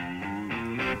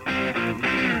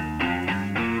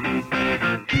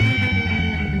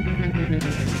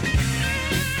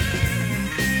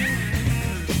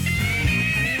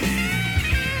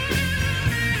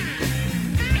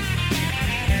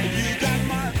 You got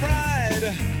my pride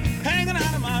hanging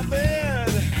out of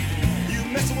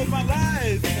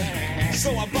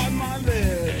So I bought my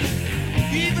leg.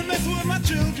 You even messing with my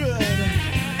children.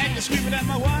 And you're screaming at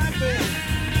my wife.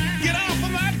 Get off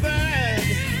of my bag.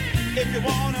 If you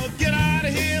wanna get out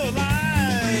of here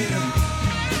alive.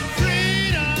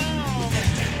 Freedom.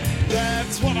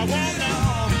 That's what I want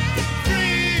now.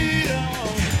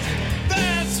 Freedom.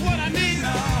 That's what I need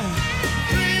now.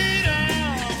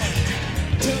 Freedom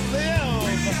to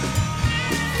live.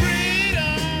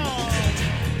 Freedom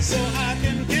so I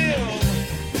can give.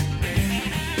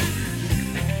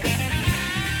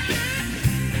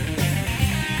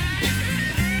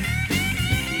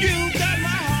 You got my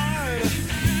heart,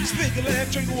 speak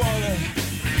electric water.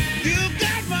 You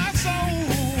got my soul,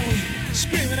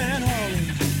 screaming and hollering.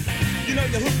 You know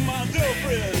you hooked my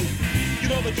girlfriend. You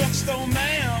know the drugstore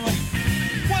ma'am.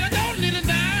 Well, I don't need it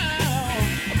now.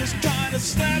 I'm just trying to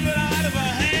snap it out of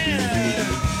her hand.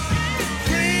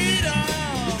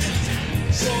 Freedom,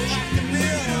 so I can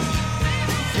live.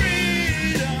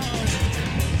 Freedom,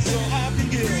 so I can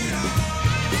give.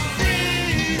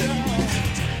 Freedom,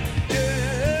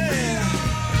 yeah.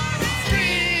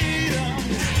 Freedom,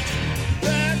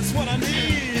 that's what I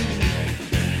need.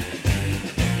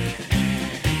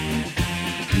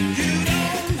 You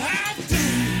don't have to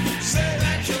say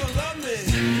that you love me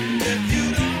if you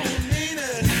don't mean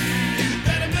it. You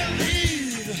better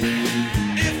believe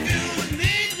if you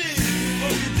need me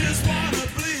or you just wanna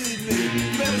bleed me.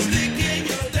 Better stick in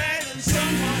your dad and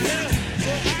someone else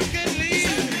so I can leave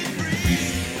you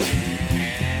free.